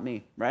else, not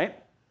me.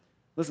 Right?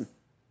 Listen,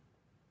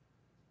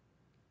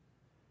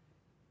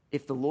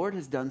 if the Lord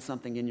has done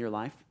something in your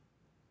life,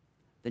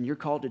 then you're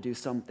called to do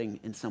something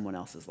in someone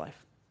else's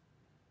life.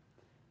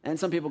 And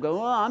some people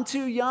go, I'm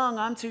too young.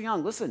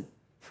 Listen,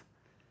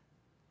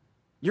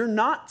 you're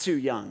not too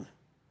young.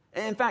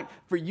 In fact,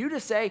 for you to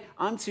say,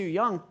 I'm too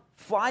young,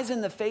 flies in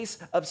the face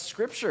of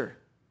Scripture.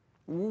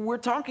 We're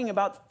talking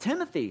about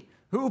Timothy,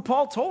 who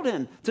Paul told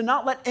him to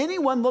not let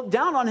anyone look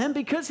down on him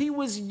because he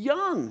was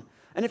young.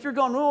 And if you're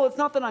going, it's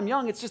not that I'm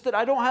young, it's just that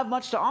I don't have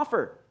much to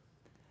offer.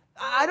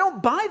 I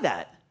don't buy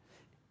that.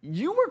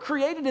 You were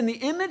created in the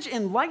image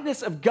and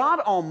likeness of God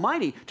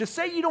Almighty. To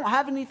say you don't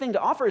have anything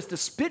to offer is to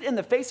spit in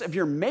the face of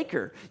your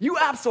Maker. You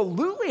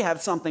absolutely have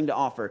something to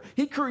offer.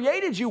 He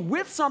created you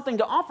with something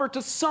to offer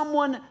to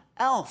someone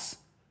else.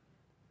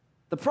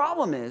 The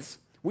problem is,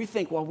 we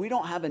think, well, we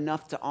don't have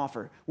enough to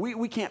offer.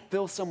 We can't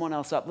fill someone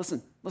else up.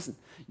 Listen.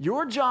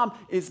 Your job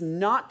is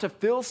not to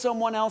fill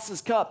someone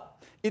else's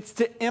cup. It's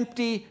to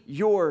empty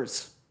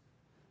yours.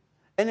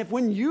 And if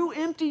when you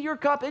empty your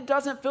cup, it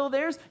doesn't fill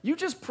theirs, you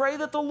just pray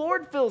that the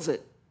Lord fills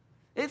it.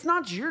 It's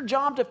not your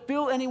job to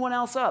fill anyone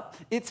else up.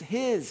 It's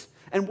His.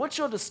 And what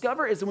you'll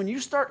discover is that when you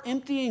start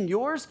emptying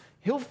yours,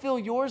 He'll fill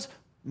yours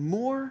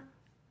more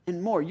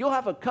and more. You'll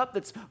have a cup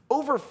that's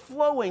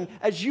overflowing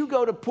as you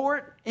go to pour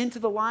it into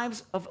the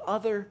lives of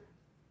other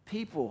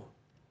people.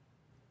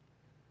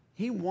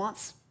 He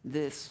wants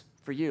this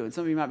for you. And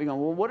some of you might be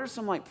going, well, what are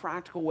some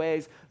practical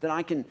ways that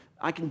I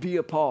can be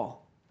a Paul?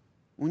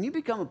 When you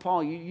become a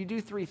Paul, you do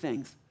three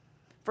things.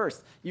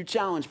 First, you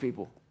challenge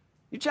people.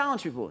 You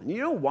challenge people. And you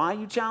know why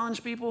you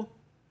challenge people?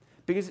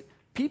 Because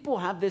people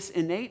have this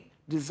innate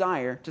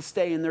desire to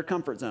stay in their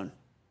comfort zone.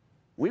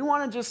 We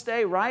want to just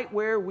stay right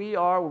where we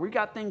are, where we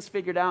got things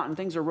figured out and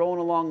things are rolling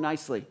along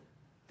nicely.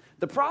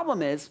 The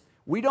problem is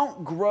we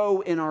don't grow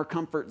in our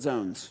comfort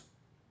zones.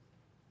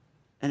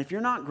 And if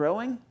you're not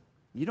growing,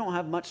 you don't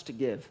have much to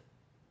give.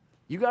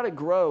 You got to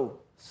grow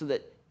so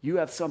that you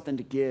have something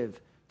to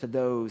give to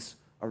those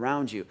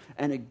around you.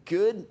 And a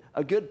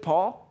good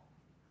Paul,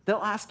 they'll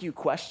ask you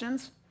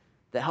questions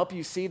that help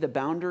you see the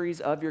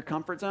boundaries of your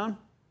comfort zone,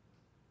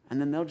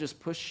 and then they'll just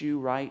push you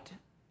right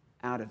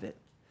out of it.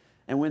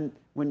 And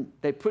when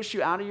they push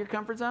you out of your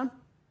comfort zone,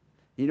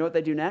 you know what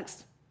they do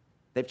next?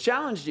 They've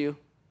challenged you,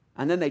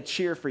 and then they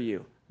cheer for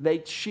you. They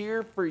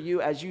cheer for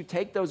you as you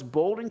take those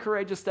bold and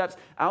courageous steps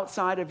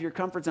outside of your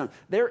comfort zone.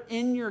 They're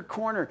in your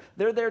corner.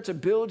 They're there to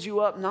build you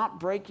up, not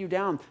break you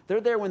down.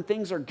 They're there when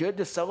things are good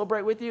to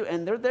celebrate with you,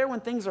 and they're there when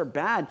things are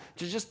bad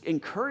to just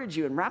encourage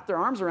you and wrap their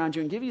arms around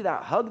you and give you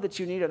that hug that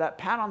you need or that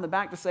pat on the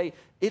back to say,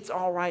 it's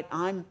all right,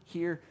 I'm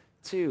here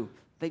too.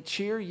 They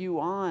cheer you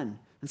on.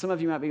 And some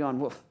of you might be going,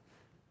 well,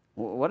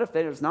 what if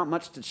there's not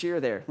much to cheer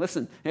there?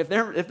 Listen, if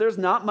there's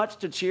not much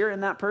to cheer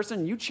in that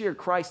person, you cheer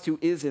Christ who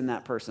is in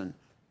that person,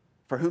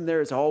 for whom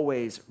there is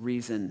always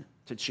reason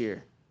to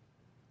cheer.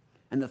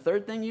 And the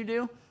third thing you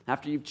do,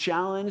 after you've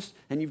challenged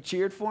and you've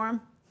cheered for him,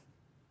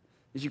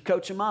 is you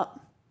coach him up.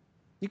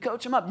 You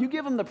coach him up. You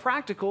give him the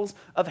practicals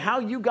of how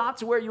you got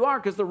to where you are,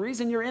 because the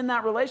reason you're in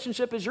that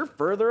relationship is you're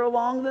further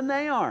along than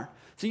they are.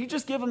 So you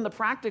just give them the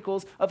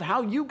practicals of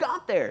how you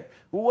got there.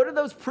 Well, what are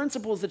those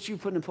principles that you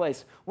put in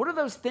place? What are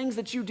those things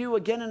that you do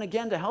again and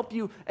again to help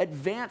you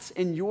advance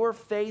in your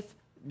faith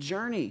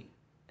journey?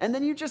 And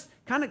then you just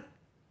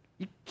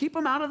you keep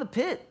them out of the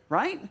pit,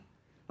 right?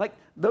 Like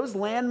those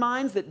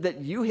landmines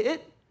that you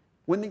hit,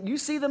 when you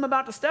see them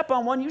about to step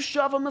on one, you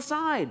shove them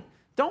aside.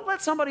 Don't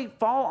let somebody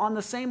fall on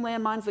the same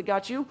landmines that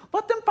got you.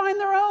 Let them find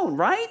their own,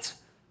 right?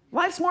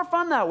 Life's more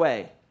fun that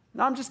way.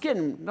 No, I'm just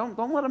kidding. Don't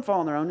let them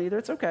fall on their own either.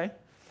 It's okay.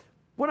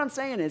 What I'm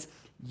saying is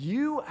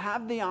you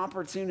have the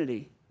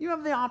opportunity. You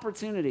have the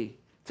opportunity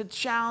to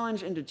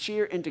challenge and to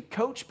cheer and to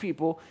coach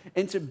people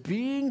into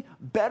being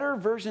better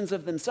versions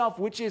of themselves,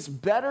 which is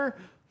better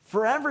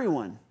for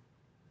everyone.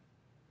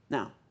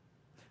 Now,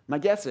 my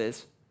guess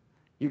is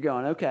you're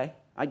going, okay,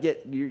 I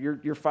get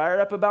you're fired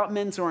up about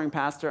mentoring,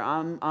 Pastor.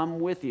 I'm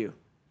with you.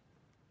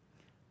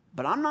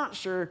 But I'm not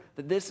sure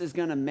that this is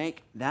going to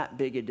make that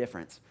big a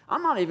difference.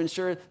 I'm not even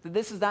sure that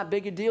this is that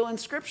big a deal in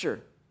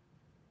Scripture.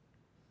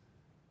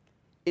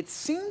 It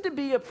seemed to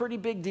be a pretty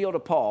big deal to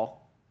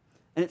Paul,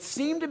 and it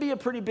seemed to be a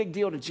pretty big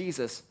deal to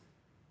Jesus,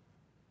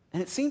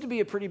 and it seemed to be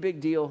a pretty big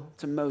deal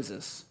to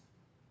Moses.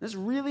 This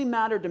really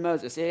mattered to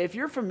Moses. If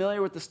you're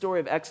familiar with the story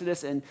of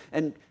Exodus and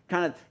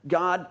kind of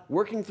God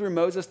working through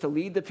Moses to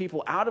lead the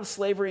people out of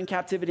slavery and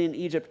captivity in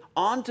Egypt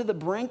onto the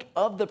brink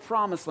of the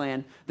promised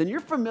land, then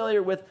you're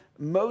familiar with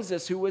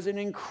Moses, who was an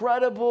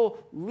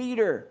incredible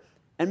leader.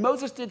 And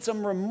Moses did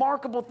some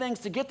remarkable things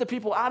to get the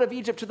people out of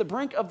Egypt to the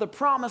brink of the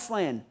promised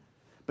land.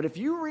 But if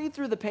you read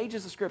through the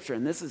pages of Scripture,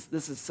 and this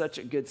is such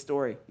a good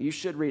story, you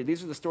should read it.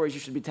 These are the stories you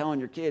should be telling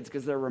your kids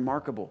because they're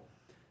remarkable.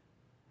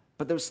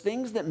 But those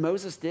things that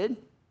Moses did,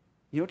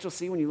 you know what you'll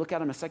see when you look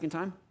at him a second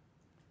time?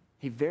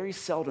 He very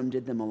seldom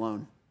did them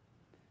alone.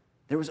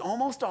 There was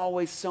almost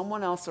always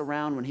someone else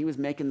around when he was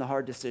making the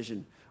hard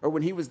decision or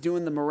when he was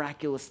doing the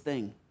miraculous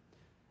thing.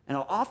 And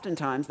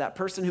oftentimes, that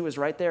person who was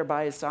right there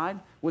by his side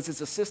was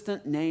his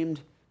assistant named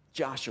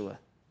Joshua.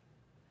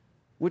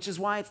 Which is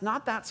why it's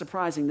not that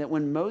surprising that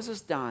when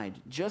Moses died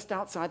just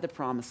outside the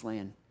promised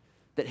land,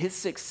 that his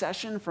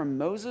succession from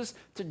Moses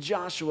to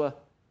Joshua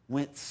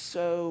went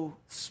so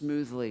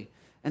smoothly.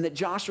 And that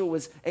Joshua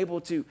was able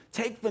to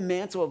take the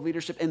mantle of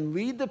leadership and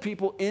lead the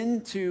people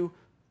into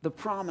the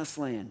promised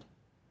land.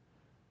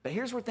 But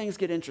here's where things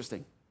get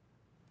interesting.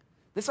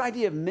 This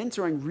idea of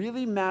mentoring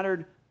really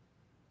mattered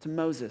to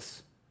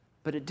Moses,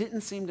 but it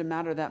didn't seem to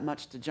matter that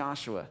much to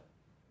Joshua.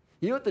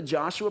 You know what the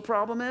Joshua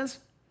problem is?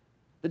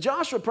 The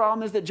Joshua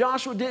problem is that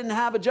Joshua didn't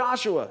have a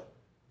Joshua.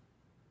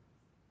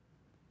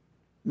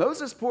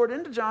 Moses poured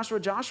into Joshua.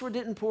 Joshua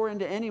didn't pour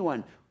into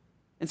anyone.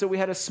 And so we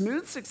had a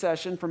smooth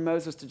succession from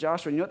Moses to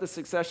Joshua. You know what the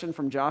succession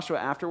from Joshua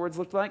afterwards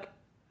looked like?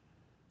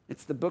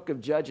 It's the book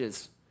of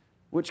Judges,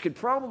 which could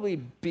probably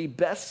be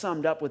best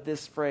summed up with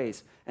this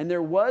phrase: and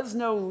there was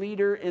no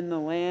leader in the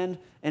land,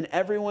 and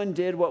everyone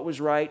did what was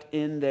right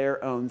in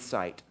their own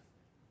sight.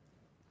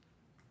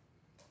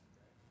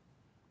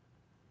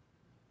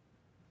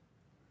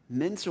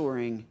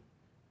 Mentoring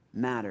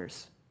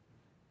matters.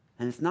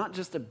 And it's not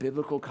just a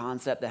biblical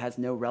concept that has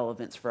no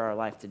relevance for our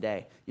life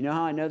today. You know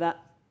how I know that?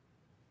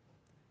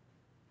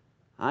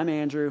 I'm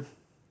Andrew,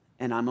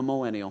 and I'm a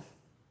millennial.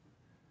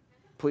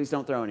 Please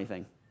don't throw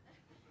anything.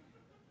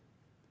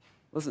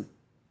 Listen,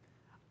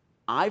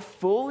 I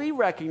fully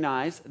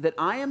recognize that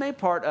I am a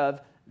part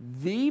of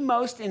the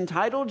most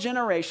entitled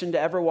generation to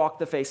ever walk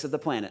the face of the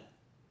planet.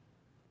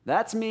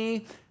 That's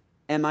me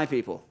and my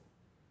people.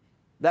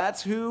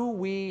 That's who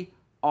we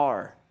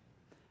are.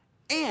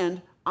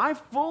 And I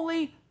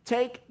fully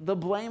take the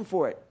blame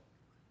for it.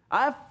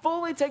 I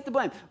fully take the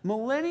blame.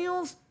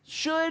 Millennials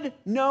should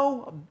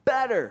know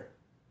better.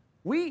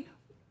 We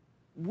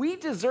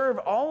deserve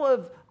all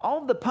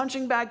of the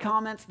punching bag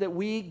comments that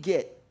we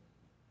get.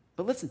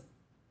 But listen,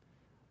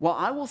 while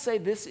I will say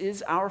this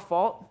is our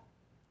fault,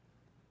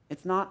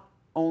 it's not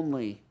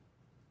only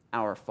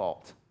our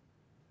fault.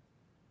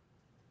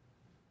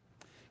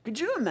 Could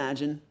you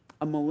imagine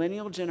a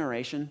millennial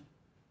generation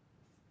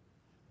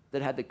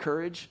that had the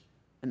courage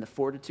and the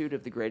fortitude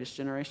of the greatest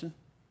generation?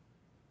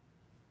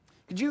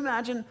 Could you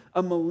imagine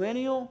a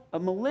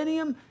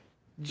millennium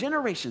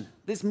generation,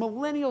 these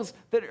millennials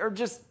that are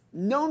just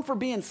known for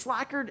being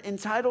slackered,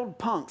 entitled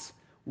punks?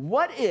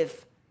 What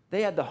if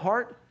they had the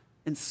heart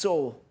and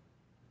soul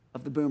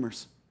of the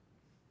boomers?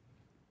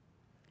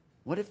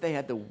 What if they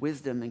had the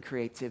wisdom and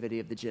creativity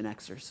of the Gen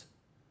Xers?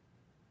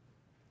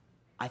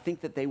 I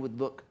think that they would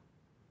look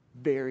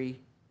very,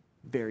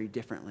 very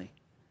differently.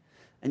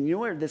 And you know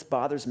where this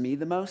bothers me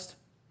the most?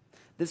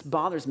 This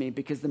bothers me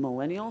because the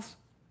millennials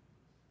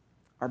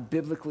are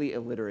biblically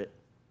illiterate.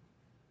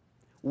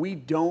 We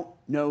don't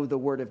know the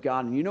Word of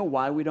God. And you know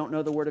why we don't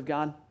know the Word of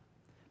God?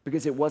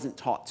 Because it wasn't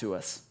taught to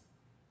us.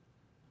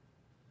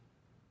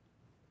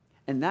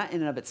 And that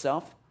in and of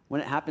itself, when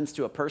it happens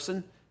to a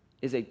person,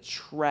 is a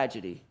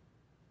tragedy.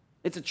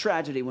 It's a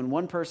tragedy when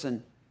one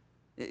person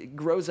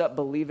grows up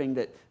believing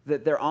that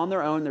they're on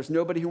their own, there's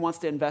nobody who wants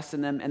to invest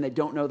in them, and they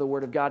don't know the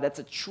Word of God. That's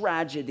a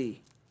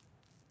tragedy.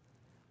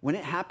 When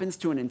it happens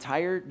to an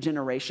entire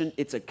generation,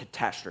 it's a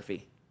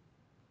catastrophe.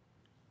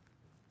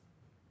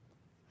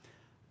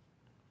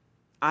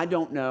 I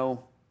don't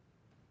know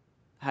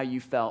how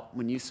you felt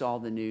when you saw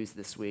the news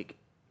this week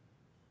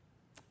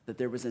that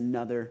there was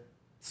another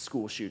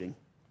school shooting.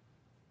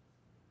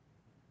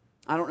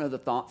 I don't know the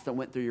thoughts that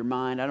went through your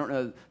mind. I don't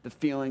know the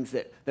feelings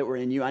that were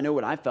in you. I know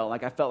what I felt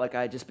like. I felt like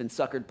I had just been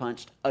suckered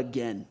punched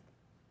again.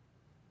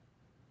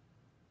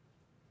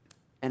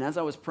 And as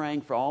I was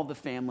praying for all the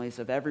families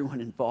of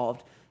everyone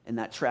involved in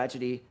that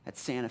tragedy at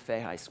Santa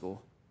Fe High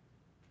School,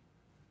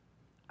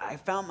 I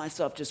found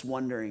myself just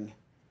wondering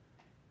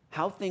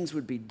how things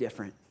would be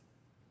different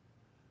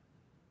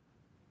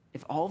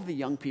if all of the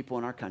young people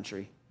in our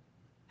country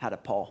had a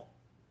Paul.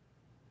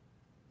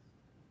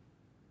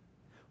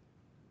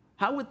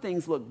 How would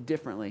things look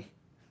differently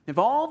if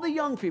all the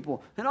young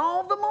people and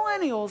all the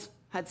millennials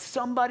had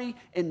somebody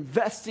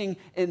investing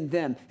in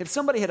them? If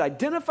somebody had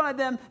identified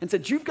them and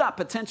said, you've got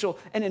potential,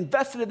 and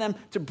invested in them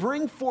to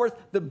bring forth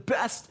the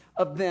best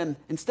of them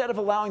instead of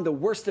allowing the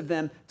worst of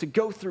them to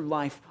go through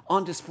life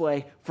on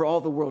display for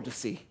all the world to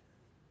see.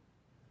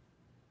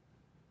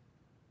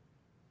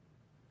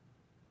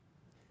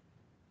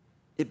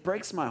 It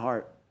breaks my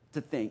heart to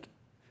think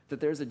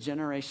that there's a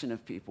generation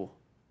of people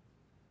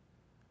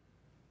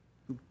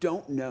who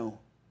don't know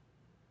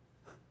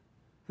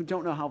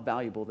how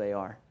valuable they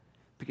are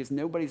because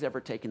nobody's ever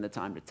taken the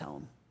time to tell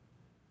them.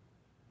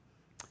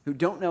 Who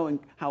don't know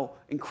how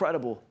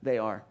incredible they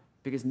are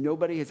because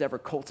nobody has ever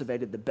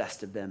cultivated the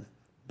best of them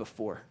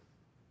before.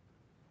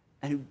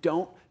 And who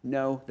don't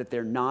know that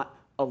they're not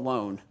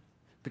alone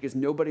because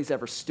nobody's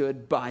ever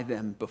stood by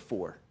them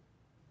before.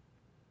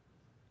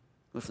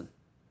 Listen.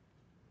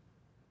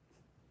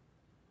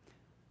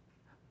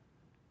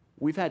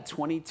 We've had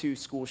 22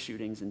 school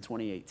shootings in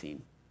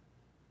 2018,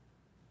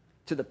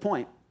 to the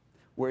point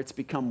where it's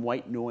become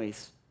white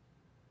noise.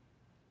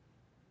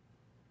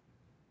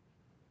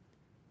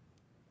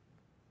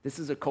 This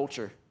is a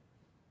culture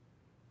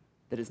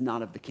that is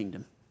not of the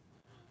kingdom.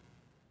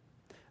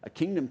 A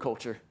kingdom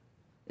culture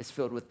is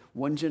filled with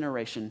one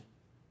generation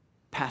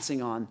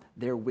passing on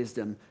their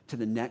wisdom to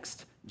the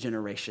next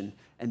generation.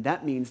 And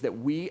that means that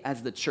we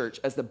as the church,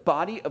 as the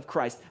body of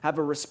Christ, have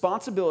a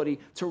responsibility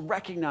to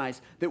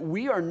recognize that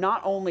we are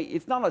not only,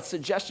 it's not a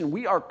suggestion,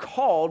 we are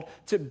called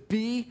to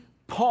be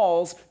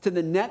Pauls to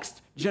the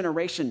next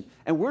generation.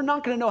 And we're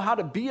not going to know how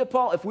to be a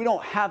Paul if we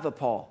don't have a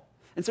Paul.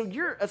 And so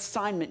your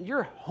assignment,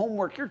 your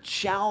homework, your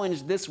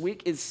challenge this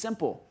week is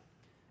simple.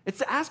 It's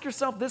to ask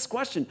yourself this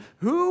question: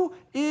 who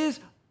is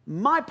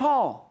my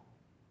Paul?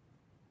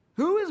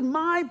 Who is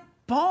my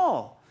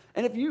Paul?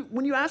 And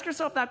when you ask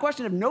yourself that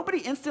question, if nobody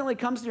instantly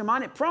comes to your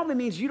mind, it probably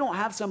means you don't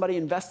have somebody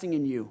investing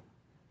in you.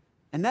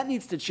 And that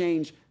needs to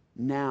change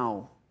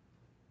now.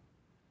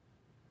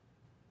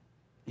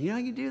 And you know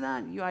how you do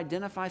that? You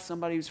identify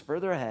somebody who's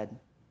further ahead,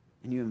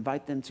 and you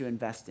invite them to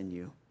invest in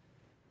you.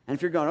 And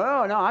if you're going,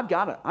 oh, no, I've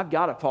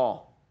got it,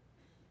 Paul.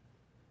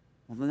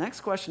 Well, the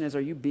next question is,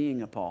 are you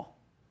being a Paul?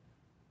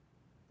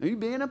 Are you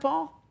being a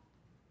Paul?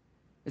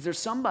 Is there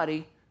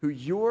somebody who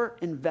you're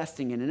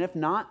investing in? And if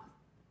not,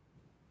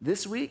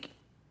 this week,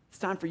 it's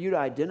time for you to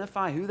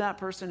identify who that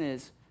person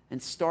is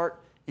and start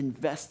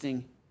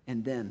investing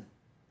in them.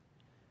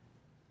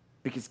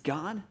 Because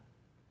God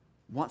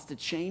wants to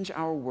change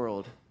our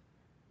world,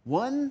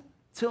 one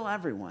till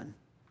everyone.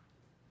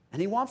 And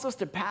he wants us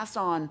to pass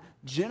on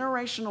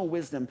generational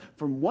wisdom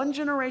from one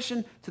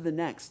generation to the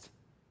next.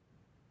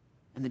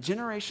 And the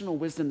generational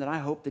wisdom that I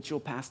hope that you'll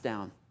pass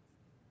down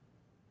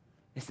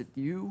is that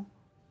you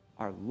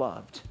are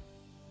loved.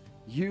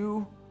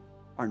 You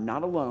are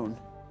not alone.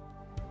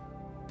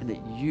 And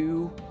that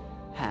you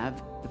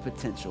have the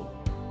potential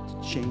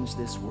to change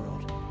this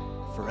world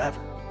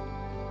forever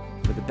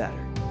for the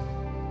better.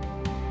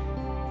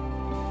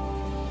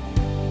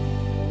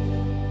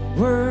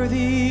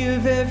 Worthy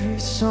of every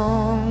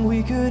song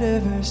we could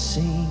ever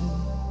sing,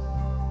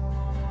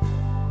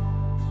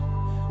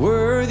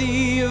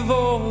 worthy of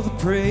all the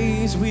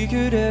praise we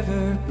could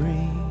ever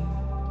bring,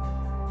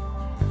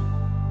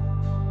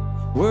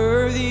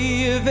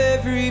 worthy of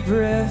every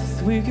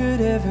breath we could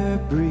ever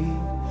breathe.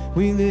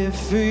 We live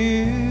for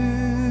you.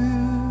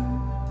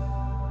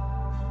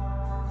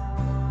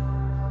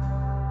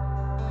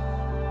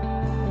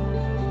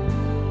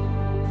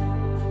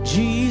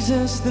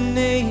 Jesus, the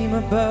name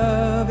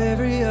above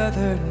every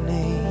other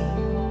name.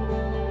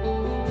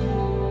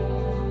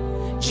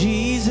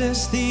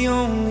 Jesus, the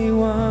only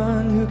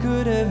one who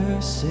could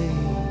ever save.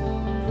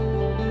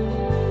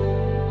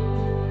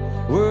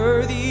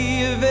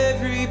 Worthy of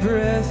every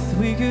breath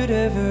we could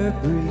ever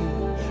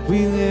breathe.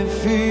 We live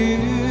for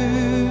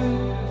you.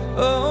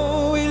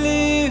 Oh, we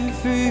live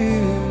for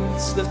you.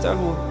 Let's lift our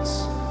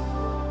voice.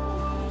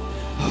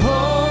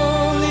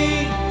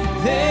 Holy,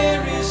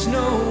 there is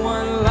no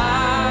one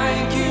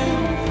like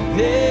you.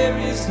 There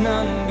is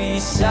none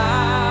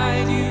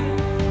beside you.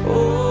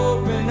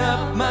 Open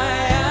up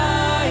my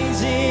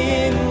eyes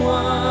in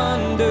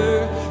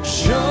wonder.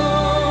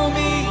 Show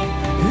me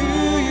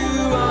who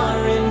you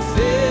are and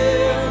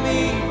fill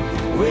me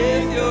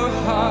with your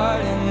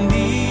heart and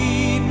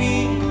lead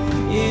me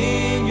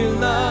in your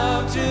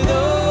love to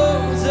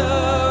those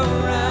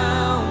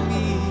around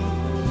me.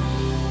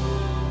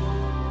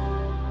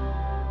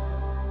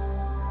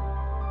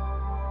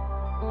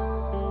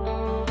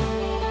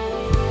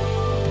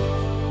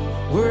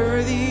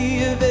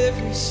 Worthy of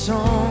every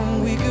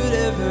song we could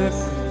ever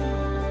sing,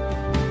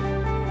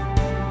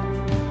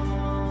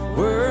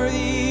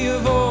 worthy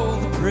of all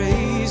the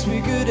praise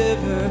we could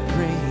ever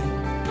bring,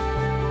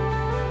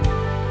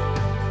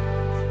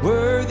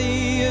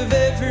 worthy of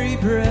every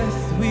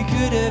breath we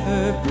could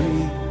ever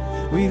breathe.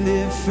 We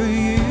live for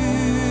you.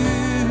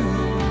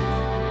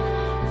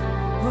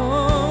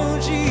 Oh,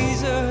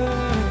 Jesus.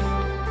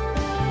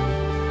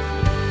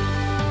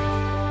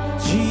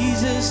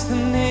 Jesus, the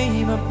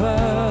name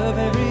above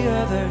every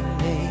other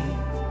name.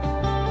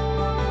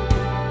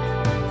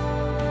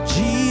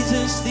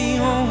 Jesus, the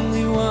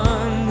only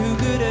one who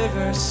could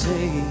ever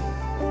save.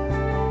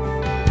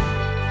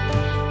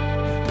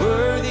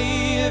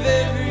 Worthy of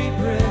every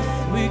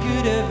breath we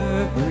could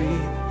ever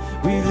breathe.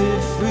 We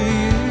live for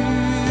you.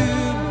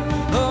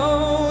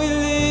 Oh, we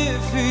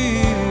live for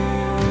you.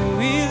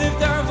 We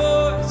lift our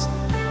voice.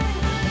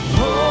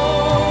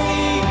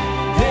 Holy,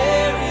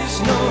 there is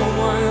no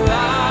one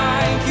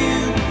like you.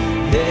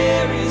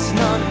 There is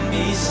none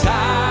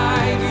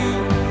beside you.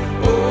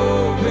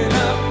 Open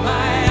up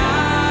my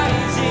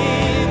eyes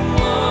in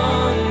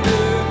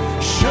wonder.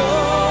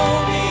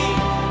 Show me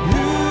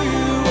who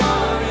you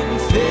are and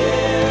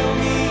fill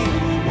me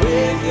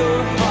with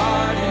your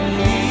heart and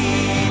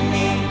lead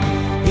me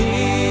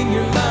in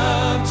your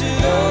love to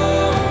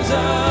those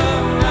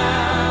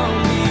around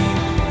me.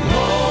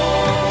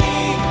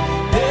 Holy,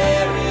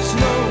 there is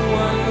no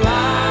one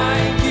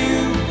like you.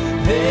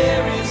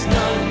 There is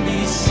none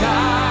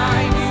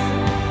beside you.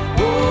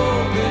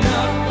 Open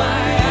up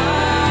my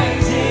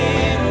eyes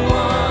in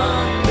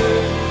wonder.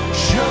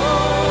 Show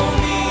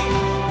me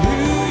who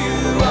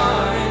you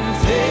are and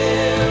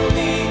fill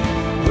me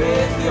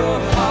with your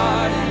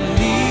heart and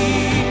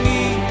lead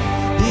me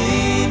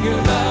in your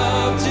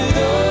love to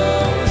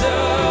those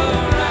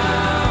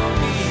around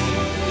me.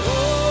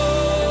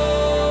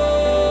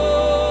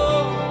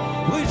 Oh,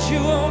 would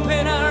you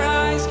open our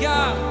eyes,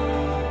 God?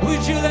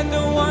 Would you let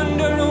the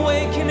wonder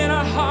awaken in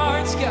our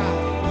hearts,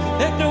 God?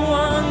 Let the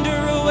wonder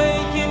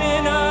awaken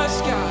in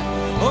us, God.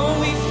 Oh,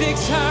 we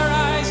fix our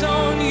eyes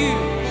on you,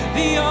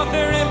 the author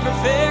and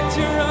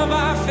perfecter of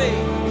our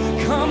faith.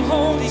 Come,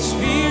 Holy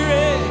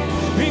Spirit,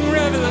 bring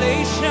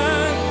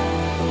revelation.